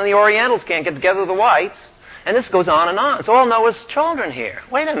together. And the Orientals can't get together with the whites. And this goes on and on. It's all Noah's children here.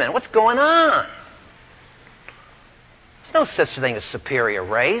 Wait a minute. What's going on? There's no such thing as superior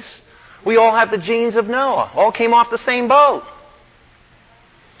race. We all have the genes of Noah. All came off the same boat.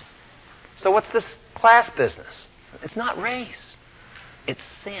 So what's this class business? It's not race. It's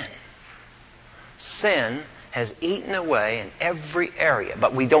sin. Sin has eaten away in every area.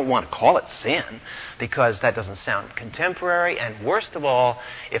 But we don't want to call it sin because that doesn't sound contemporary. And worst of all,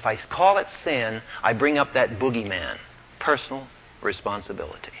 if I call it sin, I bring up that boogeyman, personal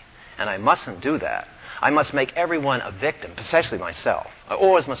responsibility. And I mustn't do that. I must make everyone a victim, especially myself. I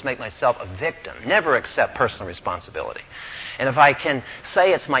always must make myself a victim, never accept personal responsibility. And if I can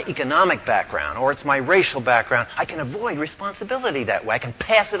say it's my economic background or it's my racial background, I can avoid responsibility that way. I can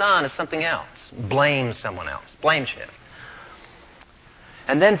pass it on to something else, blame someone else, blame shift.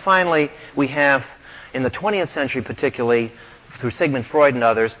 And then finally, we have, in the 20th century particularly, through Sigmund Freud and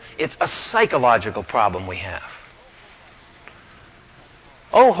others, it's a psychological problem we have.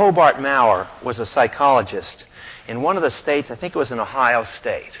 O. Hobart Maurer was a psychologist in one of the states, I think it was in Ohio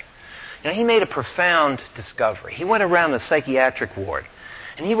State. Now, he made a profound discovery. He went around the psychiatric ward,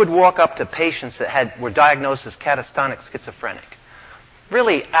 and he would walk up to patients that were diagnosed as catatonic schizophrenic,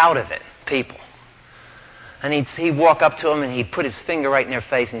 really out of it people. And he'd walk up to them, and he'd put his finger right in their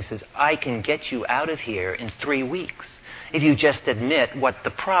face, and he says, I can get you out of here in 3 weeks if you just admit what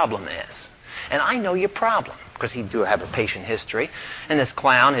the problem is. And I know your problem, because he do have a patient history. And this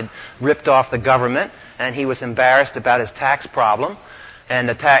clown had ripped off the government, and he was embarrassed about his tax problem. And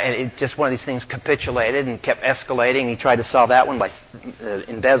just one of these things capitulated and kept escalating. He tried to solve that one by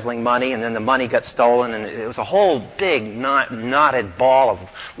embezzling money, and then the money got stolen, and it was a whole big knotted ball of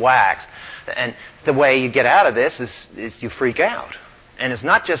wax. And the way you get out of this is you freak out. And it's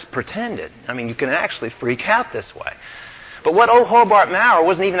not just pretended. I mean, you can actually freak out this way. But what O. Hobart Maurer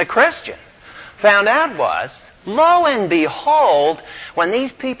wasn't even a Christian. Found out was, lo and behold, when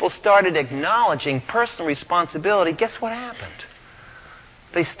these people started acknowledging personal responsibility, guess what happened?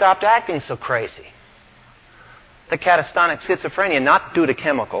 They stopped acting so crazy. The catatonic schizophrenia, not due to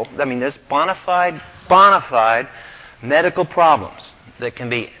chemical, I mean, there's bona fide medical problems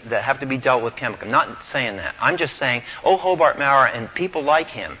that have to be dealt with chemical. I'm not saying that. I'm just saying, O. Hobart Maurer and people like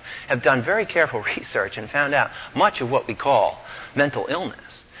him have done very careful research and found out much of what we call mental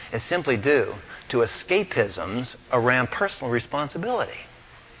illness is simply due to escapisms around personal responsibility.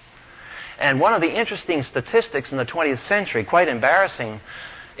 And one of the interesting statistics in the 20th century, quite embarrassing,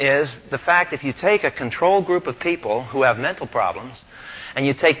 is the fact if you take a control group of people who have mental problems and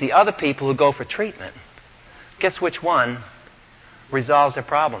you take the other people who go for treatment, guess which one resolves their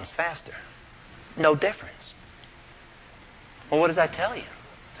problems faster? No difference. Well, what does that tell you?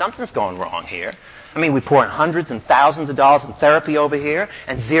 Something's going wrong here. I mean, we pour in hundreds and thousands of dollars in therapy over here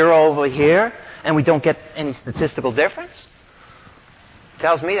and zero over here, and we don't get any statistical difference?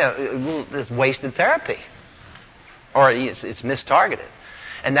 Tells me that it's wasted therapy. Or it's mistargeted.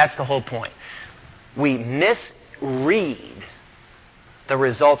 And that's the whole point. We misread the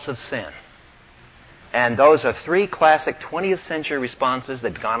results of sin. And those are three classic 20th century responses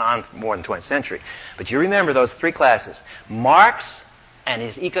that have gone on for more than 20th century. But you remember those three classes. Marx and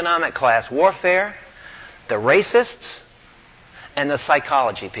his economic class warfare, the racists, and the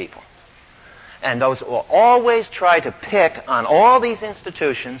psychology people. And those will always try to pick on all these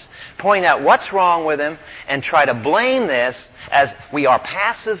institutions, point out what's wrong with them, and try to blame this as we are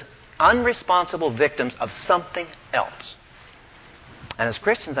passive, unresponsible victims of something else. And as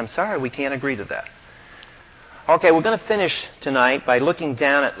Christians, I'm sorry, we can't agree to that. Okay, we're going to finish tonight by looking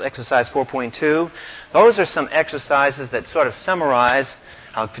down at exercise 4.2. Those are some exercises that sort of summarize,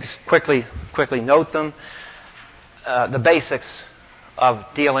 I'll just quickly note them, the basics of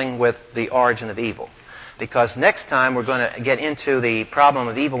dealing with the origin of evil. Because next time we're going to get into the problem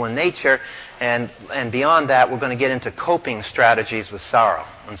of evil in nature, and beyond that we're going to get into coping strategies with sorrow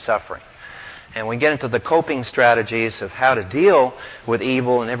and suffering. And when we get into the coping strategies of how to deal with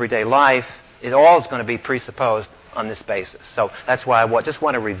evil in everyday life, it all is going to be presupposed on this basis. So that's why I just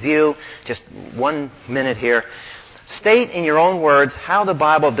want to review, just 1 minute here. State in your own words how the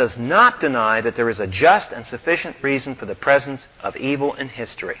Bible does not deny that there is a just and sufficient reason for the presence of evil in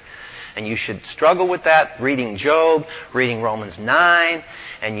history. And you should struggle with that reading Job, reading Romans 9,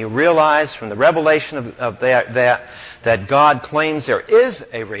 and you realize from the revelation of that God claims there is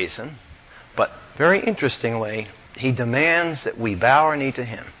a reason, but very interestingly, He demands that we bow our knee to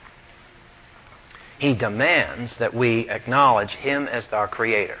Him. He demands that we acknowledge Him as our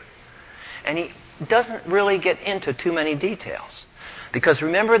Creator. And He doesn't really get into too many details. Because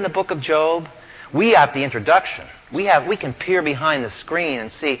remember in the book of Job, we have the introduction. We can peer behind the screen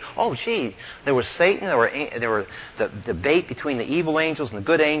and see, oh gee, there was Satan, there were the debate between the evil angels and the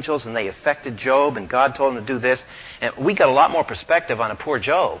good angels, and they affected Job, and God told him to do this. And we got a lot more perspective on a poor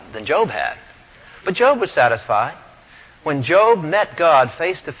Job than Job had. But Job was satisfied. When Job met God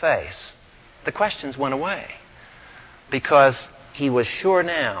face to face, the questions went away. Because he was sure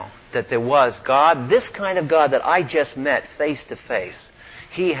now that there was God, this kind of God that I just met face to face.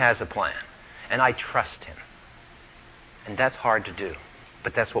 He has a plan, and I trust Him. And that's hard to do,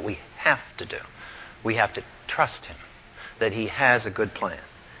 but that's what we have to do. We have to trust Him, that He has a good plan.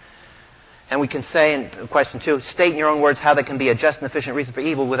 And we can say in question 2, state in your own words how there can be a just and efficient reason for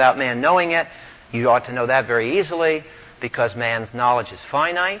evil without man knowing it. You ought to know that very easily, because man's knowledge is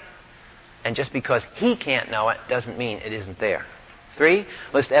finite, and just because he can't know it doesn't mean it isn't there. 3,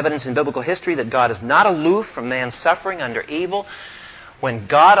 list evidence in biblical history that God is not aloof from man's suffering under evil. When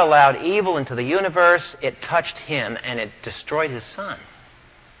God allowed evil into the universe, it touched Him and it destroyed His Son.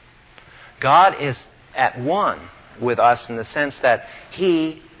 God is at one with us in the sense that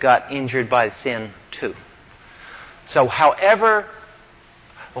He got injured by sin too. So whatever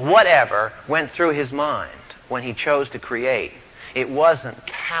went through His mind when He chose to create, it wasn't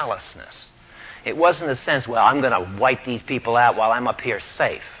callousness. It wasn't a sense, well, I'm going to wipe these people out while I'm up here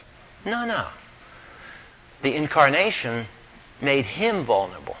safe. No. The incarnation made Him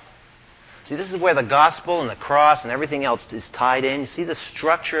vulnerable. See, this is where the gospel and the cross and everything else is tied in. You see the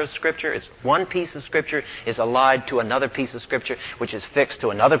structure of Scripture? It's one piece of Scripture is allied to another piece of Scripture, which is fixed to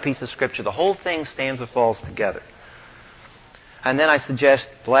another piece of Scripture. The whole thing stands or falls together. And then I suggest,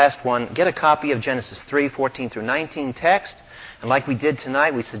 the last one, get a copy of Genesis 3:14 through 19 text. And like we did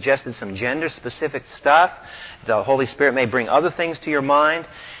tonight, we suggested some gender-specific stuff. The Holy Spirit may bring other things to your mind.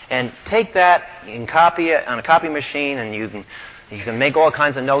 And take that and copy it on a copy machine, and you can make all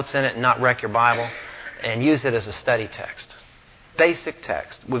kinds of notes in it and not wreck your Bible, and use it as a study text. Basic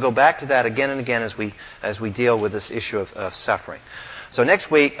text. We'll go back to that again and again as we deal with this issue of suffering. So next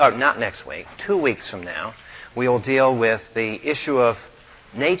week, or not next week, 2 weeks from now, we will deal with the issue of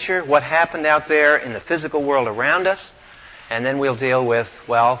nature, what happened out there in the physical world around us. And then we'll deal with,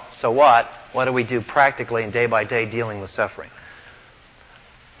 well, so what? What do we do practically and day by day dealing with suffering?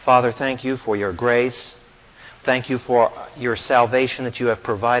 Father, thank You for Your grace. Thank You for Your salvation that You have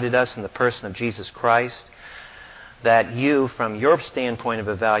provided us in the person of Jesus Christ. that you, from your standpoint of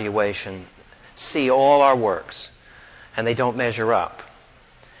evaluation, see all our works, and they don't measure up.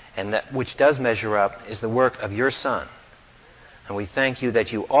 And that which does measure up is the work of your Son. And we thank you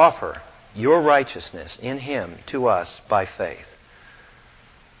that you offer your righteousness in Him to us by faith.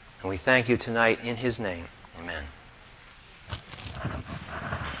 And we thank you tonight in His name. Amen.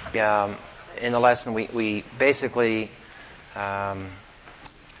 In the lesson, we basically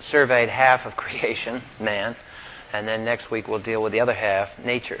surveyed half of creation, man, and then next week we'll deal with the other half,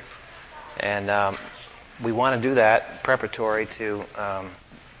 nature. And we want to do that preparatory to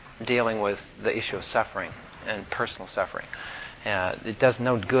dealing with the issue of suffering and personal suffering. It does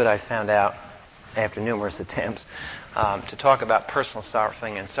no good, I found out after numerous attempts, to talk about personal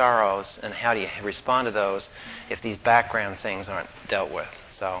suffering and sorrows and how do you respond to those if these background things aren't dealt with.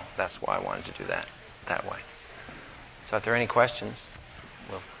 So that's why I wanted to do that way. So if there are any questions,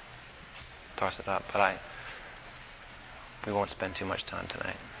 we'll toss it up. But we won't spend too much time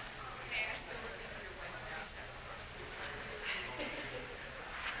tonight.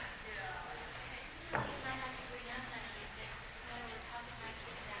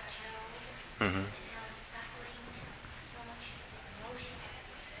 Mm-hmm.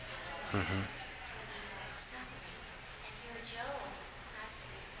 Mm-hmm.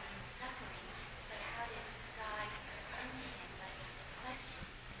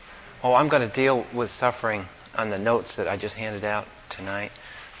 Oh, I'm going to deal with suffering on the notes that I just handed out tonight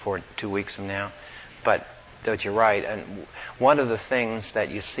for 2 weeks from now. But you're right. And one of the things that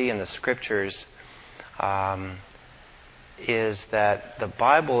you see in the Scriptures is that the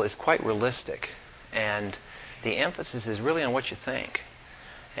Bible is quite realistic. And the emphasis is really on what you think.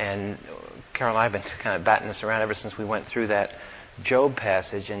 And Carol and I have been kind of batting this around ever since we went through that Job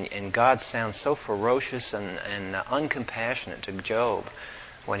passage. And God sounds so ferocious and uncompassionate to Job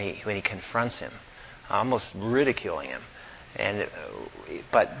when he confronts him, almost ridiculing him. And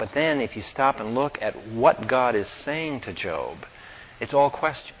but then if you stop and look at what God is saying to Job, it's all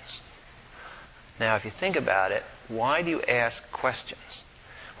questions. Now, if you think about it, why do you ask questions?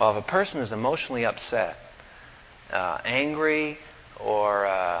 Well, if a person is emotionally upset, angry,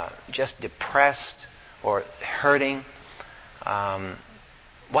 or just depressed, or hurting,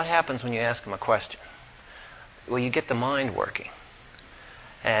 what happens when you ask them a question? Well, you get the mind working.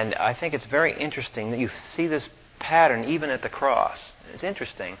 And I think it's very interesting that you see this pattern even at the cross. It's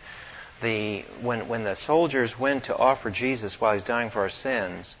interesting. When the soldiers went to offer Jesus while He's dying for our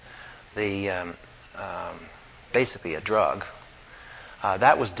sins, basically a drug,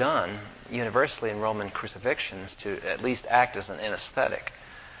 that was done universally in Roman crucifixions to at least act as an anesthetic.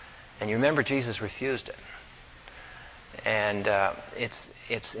 And you remember Jesus refused it. And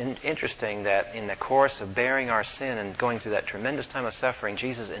it's interesting that in the course of bearing our sin and going through that tremendous time of suffering,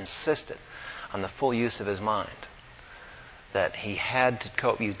 Jesus insisted on the full use of His mind. That He had to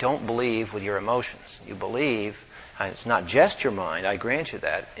cope. You don't believe with your emotions. You believe, and it's not just your mind, I grant you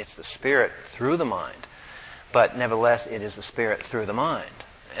that. It's the Spirit through the mind. But nevertheless, it is the Spirit through the mind.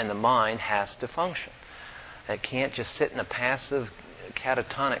 And the mind has to function. It can't just sit in a passive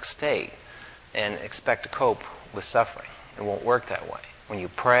catatonic state and expect to cope with suffering. It won't work that way. When you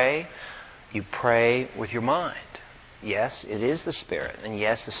pray with your mind. Yes, it is the Spirit. And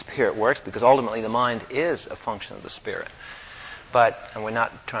yes, the Spirit works because ultimately the mind is a function of the Spirit. And we're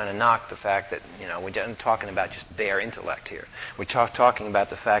not trying to knock the fact that, we're not talking about just bare intellect here. We're talking about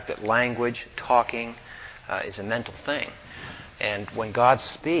the fact that language, talking, is a mental thing. And when God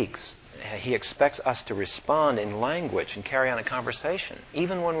speaks, He expects us to respond in language and carry on a conversation,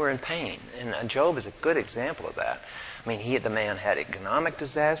 even when we're in pain. And Job is a good example of that. I mean, the man had economic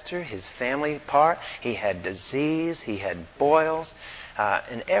disaster, his family part, he had disease, he had boils.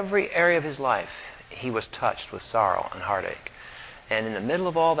 In every area of his life, he was touched with sorrow and heartache. And in the middle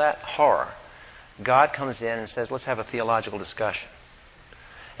of all that horror, God comes in and says, let's have a theological discussion.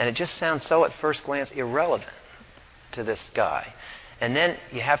 And it just sounds so at first glance irrelevant to this guy. And then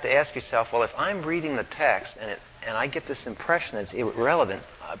you have to ask yourself, well, if I'm reading the text and I get this impression that it's irrelevant,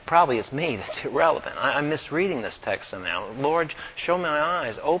 probably it's me that's irrelevant. I'm misreading this text somehow. Lord, show my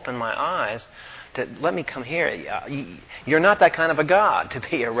eyes, open my eyes, to let me come here. You're not that kind of a God to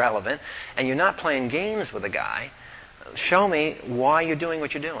be irrelevant, and you're not playing games with a guy. Show me why you're doing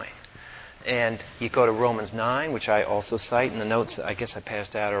what you're doing. And you go to Romans 9, which I also cite in the notes. I guess I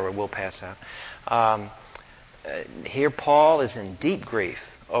passed out or will pass out. Here Paul is in deep grief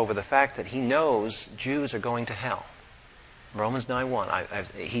over the fact that he knows Jews are going to hell. Romans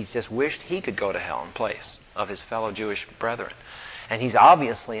 9:1. He's just wished he could go to hell in place of his fellow Jewish brethren. And he's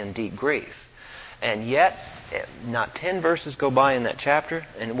obviously in deep grief. And yet, not 10 verses go by in that chapter,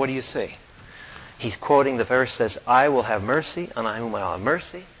 and what do you see? He's quoting the verse that says, I will have mercy on whom I will have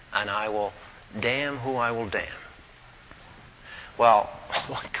mercy, and I will damn who I will damn. Well,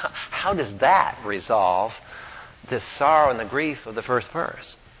 how does that resolve the sorrow and the grief of the first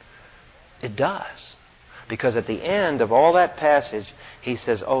verse? It does. Because at the end of all that passage, he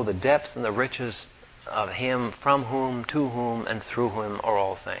says, oh, the depth and the riches of Him from whom, to whom, and through whom are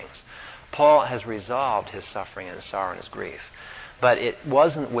all things. Paul has resolved his suffering and sorrow and his grief. But it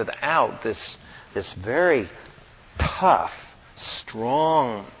wasn't without this very tough,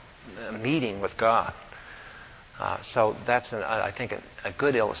 strong meeting with God. So that's, I think, a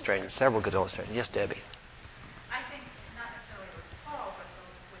good illustration, several good illustrations. Yes, Debbie? I think not necessarily with Paul, but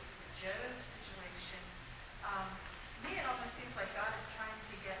with Job's situation, to me it almost seems like God is trying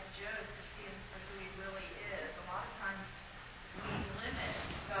to get Job to see him for who he really is. A lot of times we limit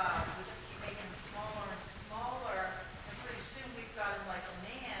God. We just keep making him smaller and smaller, and pretty soon we've got him like a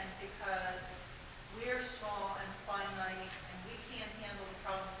man because we're small and finite, and we can't handle the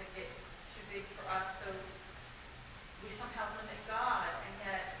problems that get too big for us. So we somehow limit God, and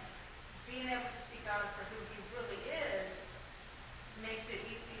yet being able to see God for who He really is makes it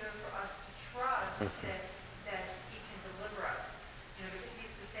easier for us to trust that He can deliver us. Because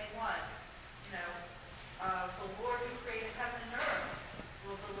He's the same one. The Lord who created heaven and earth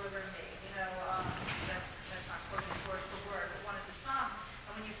will deliver me. That's not quoting word for word, but one of the Psalms.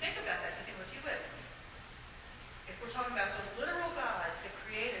 And when you think about that, you think, well, gee whiz, if we're talking about the literal God that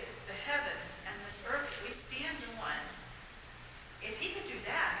created the heavens and this earth that we stand on, if He could do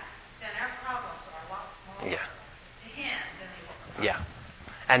that, then our problems are a lot smaller to Him than they were. Yeah.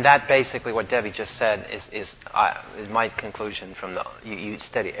 And that basically what Debbie just said is my conclusion from you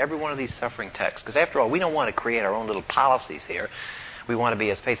study every one of these suffering texts. Because after all, we don't want to create our own little policies here. We want to be,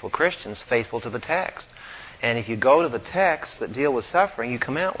 as faithful Christians, faithful to the text. And if you go to the texts that deal with suffering, you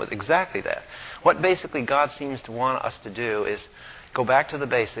come out with exactly that. What basically God seems to want us to do is go back to the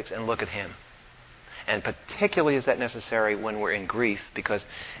basics and look at Him. And particularly is that necessary when we're in grief, because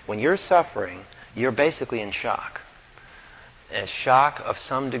when you're suffering, you're basically in shock. A shock of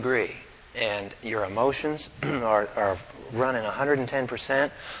some degree. And your emotions are running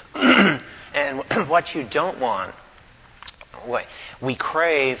 110%. And what you don't want, we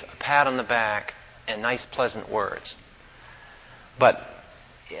crave a pat on the back and nice pleasant words.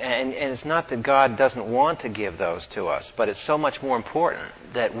 And it's not that God doesn't want to give those to us, but it's so much more important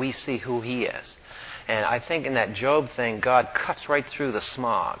that we see who He is. And I think in that Job thing, God cuts right through the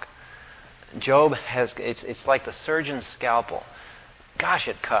smog. Job has, it's like the surgeon's scalpel. Gosh,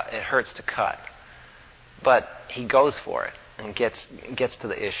 it hurts to cut. But he goes for it and gets to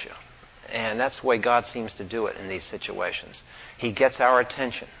the issue. And that's the way God seems to do it in these situations. He gets our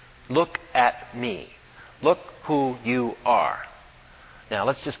attention. Look at me. Look who you are. Now,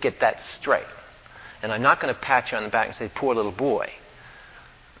 let's just get that straight. And I'm not going to pat you on the back and say, poor little boy,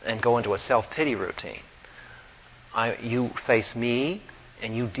 and go into a self-pity routine. You face me,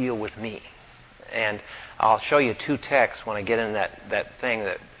 and you deal with me. And I'll show you two texts when I get in that thing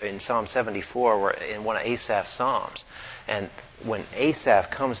that in Psalm 74, where in one of Asaph's Psalms. And when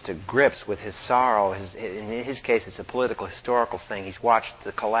Asaph comes to grips with his sorrow, in his case it's a political, historical thing. He's watched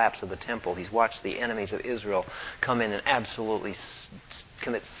the collapse of the temple. He's watched the enemies of Israel come in and absolutely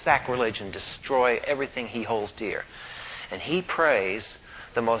commit sacrilege and destroy everything he holds dear. And he prays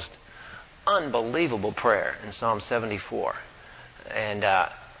the most unbelievable prayer in Psalm 74. And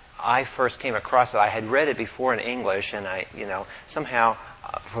I first came across it. I had read it before in English, and somehow,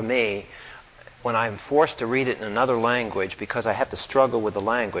 for me, when I'm forced to read it in another language, because I have to struggle with the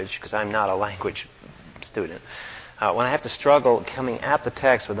language, because I'm not a language student, when I have to struggle coming at the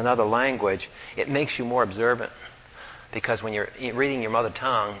text with another language, it makes you more observant. Because when you're reading your mother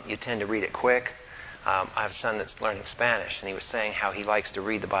tongue, you tend to read it quick. I have a son that's learning Spanish, and he was saying how he likes to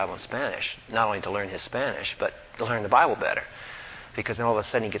read the Bible in Spanish, not only to learn his Spanish, but to learn the Bible better. Because then all of a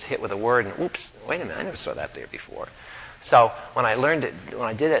sudden he gets hit with a word, and oops, wait a minute, I never saw that there before. So when I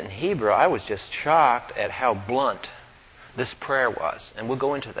did it in Hebrew, I was just shocked at how blunt this prayer was. And we'll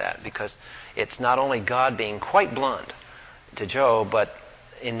go into that, because it's not only God being quite blunt to Job, but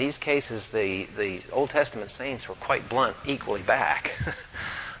in these cases the Old Testament saints were quite blunt equally back.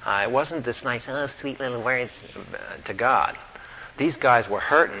 It wasn't this nice, sweet little words to God. These guys were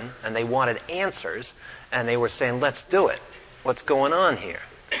hurting, and they wanted answers, and they were saying, let's do it. What's going on here?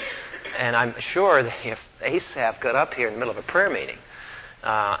 And I'm sure that if Asaph got up here in the middle of a prayer meeting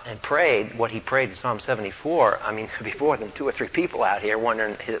and prayed what he prayed in Psalm 74, there'd be more than 2 or 3 people out here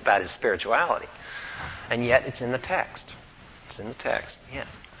wondering about his spirituality. And yet it's in the text. It's in the text. Yeah.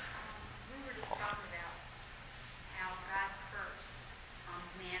 We were just talking about how God cursed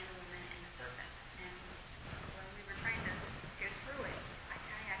man, woman, and the serpent.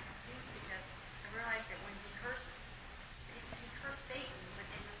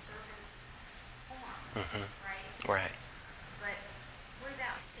 right? Right. But what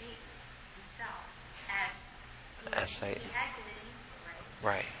about Satan himself? As Satan. He had been an angel,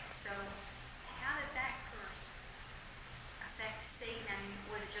 Right. So how did that curse affect Satan? I mean,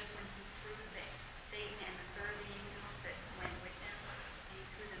 was it just when he threw Satan and the third of the angels that went with him, and he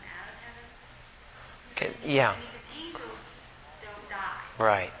threw them out of heaven? Yeah. I mean, because angels don't die.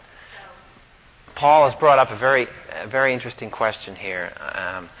 Right. So Paul has brought up a very interesting question here,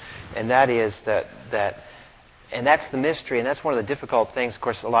 and that is and that's the mystery, and that's one of the difficult things. Of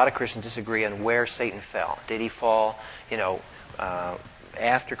course, a lot of Christians disagree on where Satan fell. Did he fall,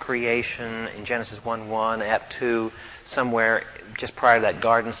 after creation in Genesis 1:1, at 2, somewhere just prior to that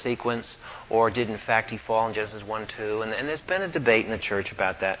garden sequence, or did in fact he fall in Genesis 1:2? And there's been a debate in the church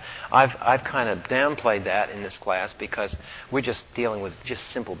about that. I've kind of downplayed that in this class because we're just dealing with just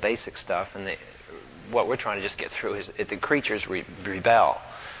simple basic stuff, and what we're trying to just get through is the creatures rebel,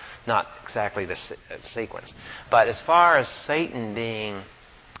 not exactly the sequence. But as far as Satan being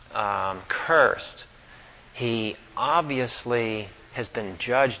cursed, he obviously has been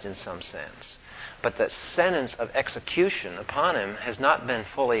judged in some sense. But the sentence of execution upon him has not been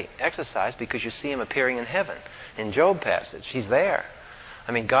fully exercised because you see him appearing in heaven. In Job passage, he's there.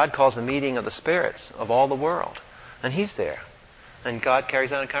 I mean, God calls a meeting of the spirits of all the world, and he's there. And God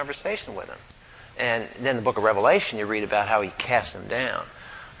carries on a conversation with him. And then in the book of Revelation, you read about how he casts them down.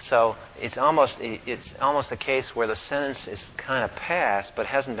 So it's almost a case where the sentence is kind of passed but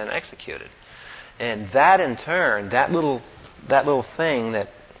hasn't been executed. And that in turn, that little thing that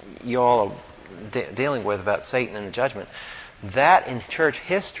you all are dealing with about Satan and the judgment, that in church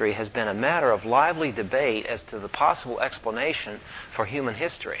history has been a matter of lively debate as to the possible explanation for human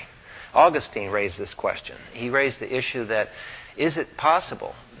history. Augustine raised this question. He raised the issue that is it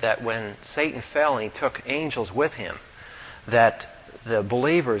possible that when Satan fell and he took angels with him, that the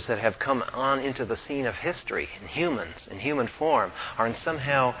believers that have come on into the scene of history in human form, are in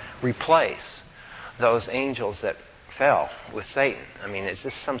somehow replace those angels that fell with Satan? I mean, is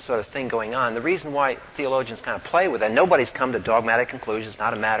this some sort of thing going on? The reason why theologians kind of play with that, nobody's come to dogmatic conclusions, it's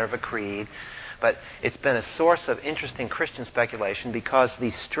not a matter of a creed, but it's been a source of interesting Christian speculation because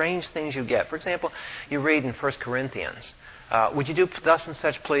these strange things you get. For example, you read in 1 Corinthians, would you do thus and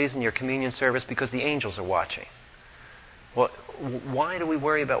such please in your communion service because the angels are watching? Well, why do we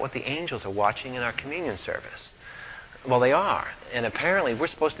worry about what the angels are watching in our communion service? Well, they are. And apparently we're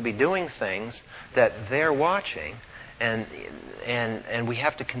supposed to be doing things that they're watching, and we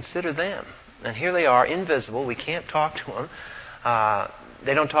have to consider them. And here they are, invisible. We can't talk to them.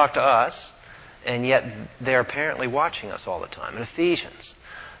 They don't talk to us, and yet they're apparently watching us all the time. In Ephesians,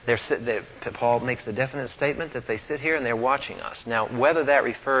 Paul makes the definite statement that they sit here and they're watching us. Now, whether that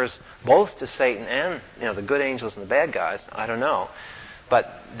refers both to Satan and the good angels and the bad guys, I don't know.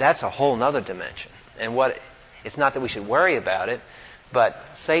 But that's a whole other dimension. And it's not that we should worry about it, but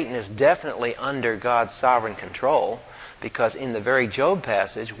Satan is definitely under God's sovereign control, because in the very Job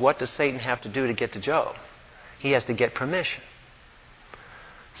passage, what does Satan have to do to get to Job? He has to get permission.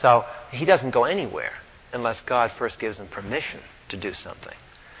 So he doesn't go anywhere unless God first gives him permission to do something.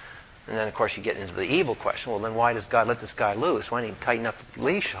 And then, of course, you get into the evil question. Well, then why does God let this guy loose? Why don't he tighten up the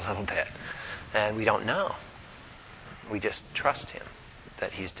leash a little bit? And we don't know. We just trust him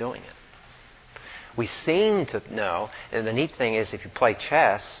that he's doing it. We seem to know, and the neat thing is if you play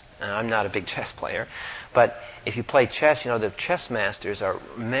chess, and I'm not a big chess player, but if you play chess, the chess masters are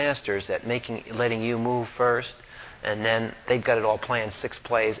masters at letting you move first, and then they've got it all planned 6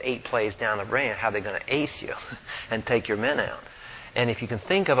 plays, 8 plays down the range, how they're going to ace you and take your men out. And if you can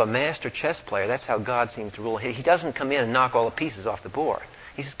think of a master chess player, that's how God seems to rule. He doesn't come in and knock all the pieces off the board.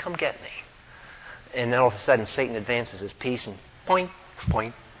 He says, come get me. And then all of a sudden Satan advances his piece and point,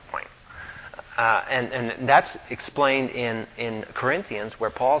 point, point. And that's explained in Corinthians, where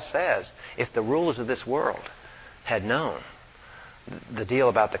Paul says, if the rulers of this world had known the deal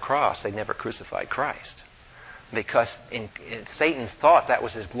about the cross, they'd never crucified Christ. Because Satan thought that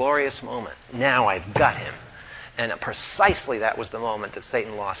was his glorious moment. Now I've got him. And precisely that was the moment that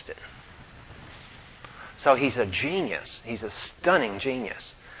Satan lost it. So he's a genius. He's a stunning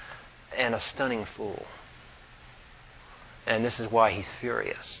genius. And a stunning fool. And this is why he's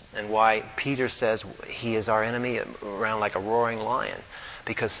furious. And why Peter says he is our enemy around like a roaring lion.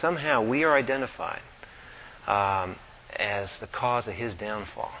 Because somehow we are identified as the cause of his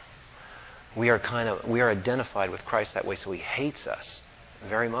downfall. We are identified with Christ that way, so he hates us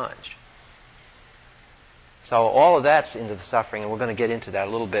very much. So all of that's into the suffering, and we're going to get into that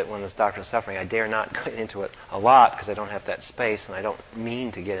a little bit when this doctrine of suffering. I dare not get into it a lot because I don't have that space, and I don't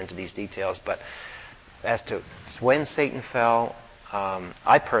mean to get into these details. But as to when Satan fell,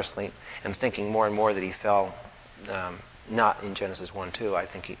 I personally am thinking more and more that he fell not in Genesis 1-2. I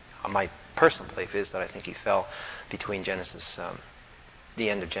think my personal belief is that I think he fell between the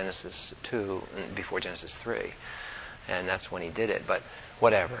end of Genesis 2 and before Genesis 3. And that's when he did it. But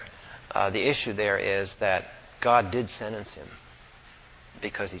whatever. The issue there is that God did sentence him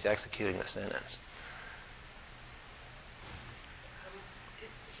because he's executing the sentence.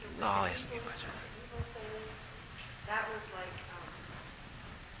 Yes. That was like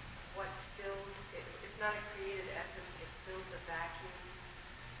what filled, it's not a created essence, it filled the vacuum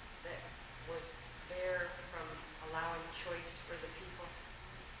that was there from allowing choice for the people.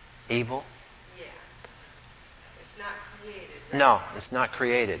 Evil? Yeah. It's not created. Right? No, it's not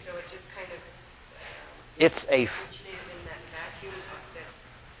created. So it just kind of It's a originated in that vacuum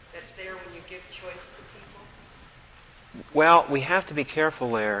that's there when you give choice to people. Well, we have to be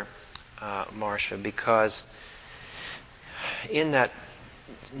careful there, Marcia, because in that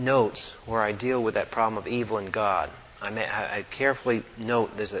notes where I deal with that problem of evil and God, I carefully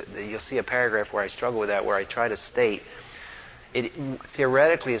note you'll see a paragraph where I struggle with that, where I try to state it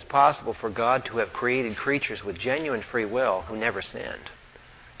theoretically is possible for God to have created creatures with genuine free will who never sinned.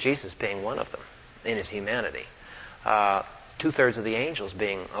 Jesus being one of them in his humanity. 2/3 of the angels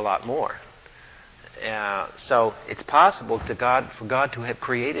being a lot more. So it's possible for God to have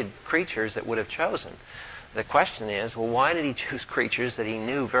created creatures that would have chosen. The question is, well, why did he choose creatures that he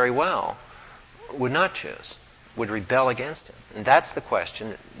knew very well would not choose, would rebel against him? And that's the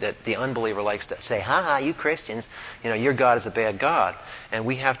question that the unbeliever likes to say, ha, you Christians, your God is a bad God. And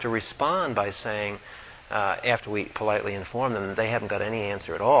we have to respond by saying, after we politely inform them that they haven't got any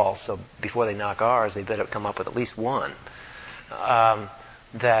answer at all, so before they knock ours, they better come up with at least one.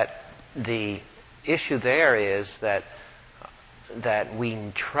 That the issue there is that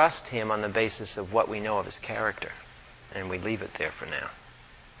we trust him on the basis of what we know of his character, and we leave it there for now.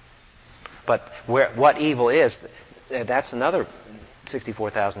 But what evil is, that's another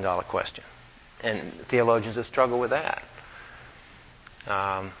 $64,000 question, and theologians have struggled with that.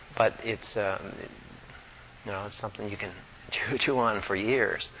 But it's it's something you can chew on for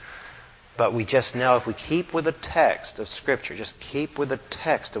years. But we just know if we keep with the text of Scripture, just keep with the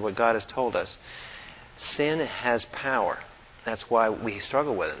text of what God has told us, sin has power. That's why we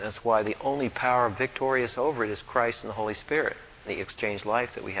struggle with it. That's why the only power victorious over it is Christ and the Holy Spirit, the exchange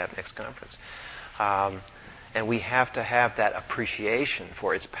life that we have next conference. And we have to have that appreciation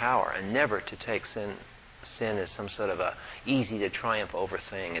for its power and never to take sin as some sort of a easy to triumph over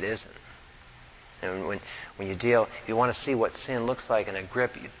thing. It isn't. And when you want to see what sin looks like in a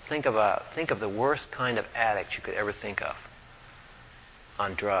grip, you think of the worst kind of addict you could ever think of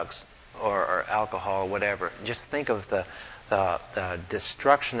on drugs or alcohol or whatever. Just think of the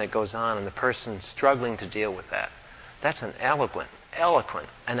destruction that goes on and the person struggling to deal with that. That's an eloquent.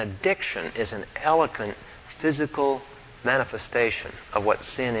 An addiction is an eloquent physical manifestation of what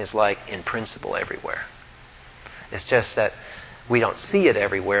sin is like in principle everywhere. It's just that we don't see it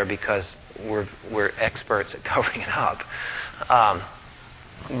everywhere because we're experts at covering it up.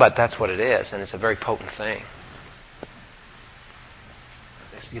 But that's what it is, and it's a very potent thing.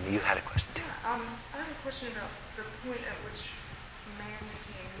 Excuse me, you had a question too. I have a question about the point at which man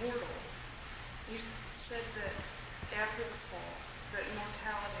became mortal. You said that after the fall, that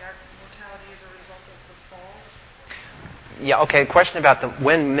our mortality is a result of the fall. Yeah, okay, a question about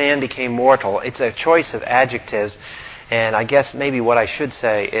when man became mortal. It's a choice of adjectives, and I guess maybe what I should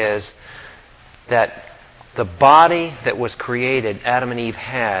say is that the body that was created, Adam and Eve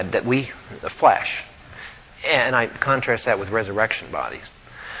had, the flesh, and I contrast that with resurrection bodies.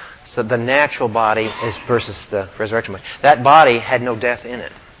 So the natural body is versus the resurrection body. That body had no death in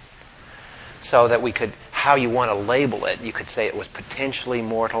it. So that how you want to label it, you could say it was potentially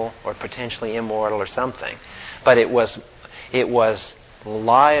mortal or potentially immortal or something. But it was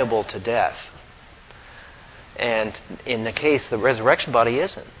liable to death. And in the case, the resurrection body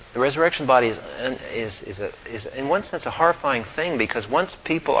isn't. The resurrection body is in one sense a horrifying thing, because once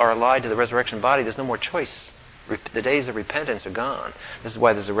people are allied to the resurrection body, there's no more choice. The days of repentance are gone. This is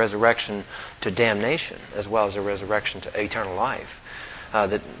why there's a resurrection to damnation as well as a resurrection to eternal life.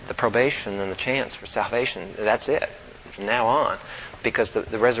 The probation and the chance for salvation, that's it from now on, because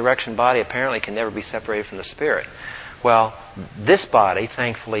the resurrection body apparently can never be separated from the spirit. Well, this body,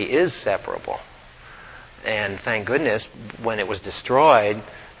 thankfully, is separable. And thank goodness, when it was destroyed,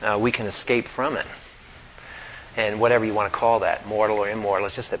 we can escape from it. And whatever you want to call that, mortal or immortal,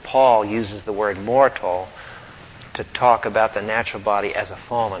 it's just that Paul uses the word mortal to talk about the natural body as a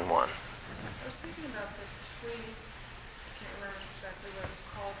fallen one. I was thinking about the tree, I can't remember exactly what it was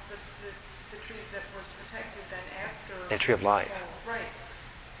called, but the tree that was protected then after The tree of life. fall.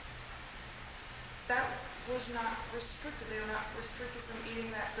 was not restricted. They were not restricted from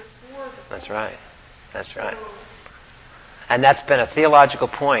eating that before the fall. That's right. That's right. So, And that's been a theological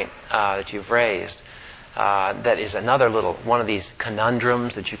point that you've raised. That is another little one of these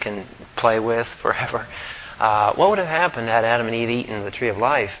conundrums that you can play with forever. What would have happened had Adam and Eve eaten the tree of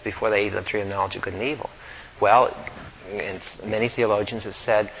life before they ate the tree of knowledge of good and evil? Well, many theologians have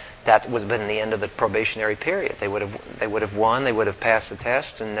said that would have been the end of the probationary period. They would have won, they would have passed the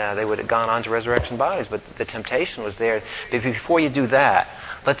test, and they would have gone on to resurrection bodies. But the temptation was there. But before you do that,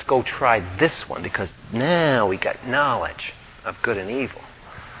 let's go try this one, because now we got knowledge of good and evil.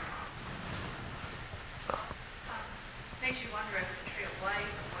 So. Makes you wonder if the tree of life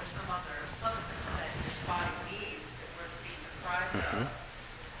was some other substance that his body needs that we're being deprived of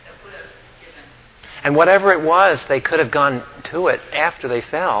that would have given. And whatever it was, they could have gone to it after they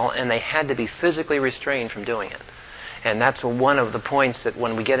fell, and they had to be physically restrained from doing it. And that's one of the points that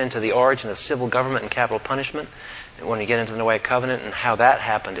when we get into the origin of civil government and capital punishment, when we get into the Noahic covenant and how that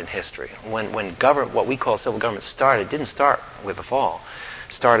happened in history, when what we call civil government started, didn't start with the fall.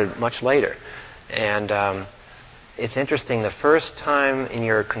 It started much later. And it's interesting, the first time in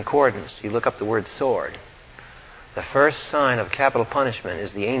your concordance you look up the word sword, the first sign of capital punishment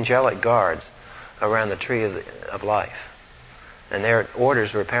is the angelic guards around the tree of life. And their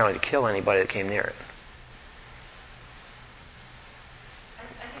orders were apparently to kill anybody that came near it. I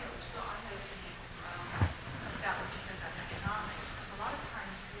think it was Phil, I know about what you said about economics. A lot of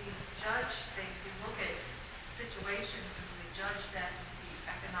times we judge things, we look at situations and we judge them to be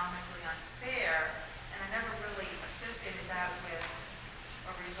economically unfair, and I never really associated that with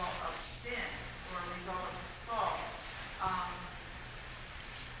a result of sin or a result of the fall.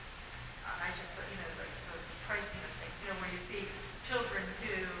 I just, the pricing of things, where you see children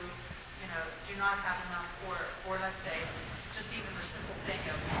who, do not have enough, or let's say, just even the simple thing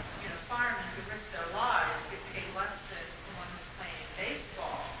of, firemen who risk their lives get paid less than someone who's playing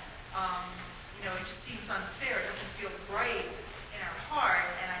baseball. It just seems unfair. It doesn't feel great in our heart,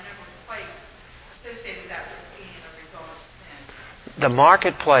 and I never quite associated that with being a result of sin. The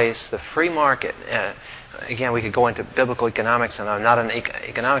marketplace, the free market, again, we could go into biblical economics, and I'm not an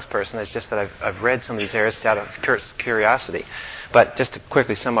economics person. It's just that I've read some of these areas out of curiosity. But just to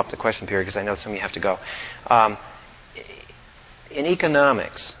quickly sum up the question period, because I know some of you have to go. In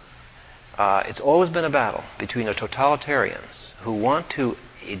economics, it's always been a battle between the totalitarians who want to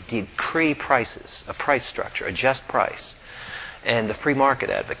decree prices, a price structure, a just price, and the free market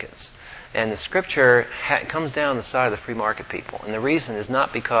advocates. And the Scripture comes down the side of the free market people. And the reason is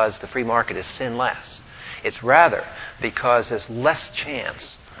not because the free market is sinless. It's rather because there's less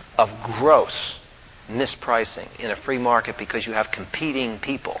chance of gross mispricing in a free market because you have competing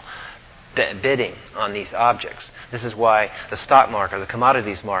people bidding on these objects. This is why the stock market, the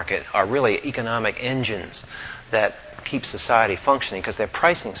commodities market, are really economic engines that keep society functioning because they're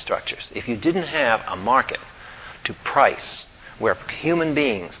pricing structures. If you didn't have a market to price where human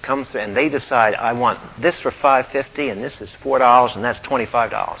beings come through and they decide, I want this for $5.50 and this is $4 and that's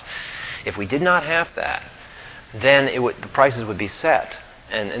 $25. If we did not have that, then the prices would be set.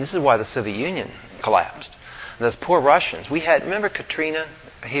 And this is why the Soviet Union collapsed. Those poor Russians. Remember Katrina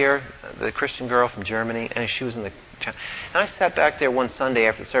here, the Christian girl from Germany, and she was in the... And I sat back there one Sunday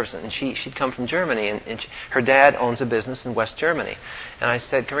after the service, and she'd come from Germany, and her dad owns a business in West Germany. And I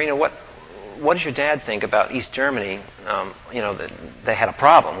said, Karina, what does your dad think about East Germany? They had a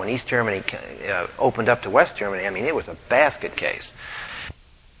problem when East Germany opened up to West Germany. I mean, it was a basket case.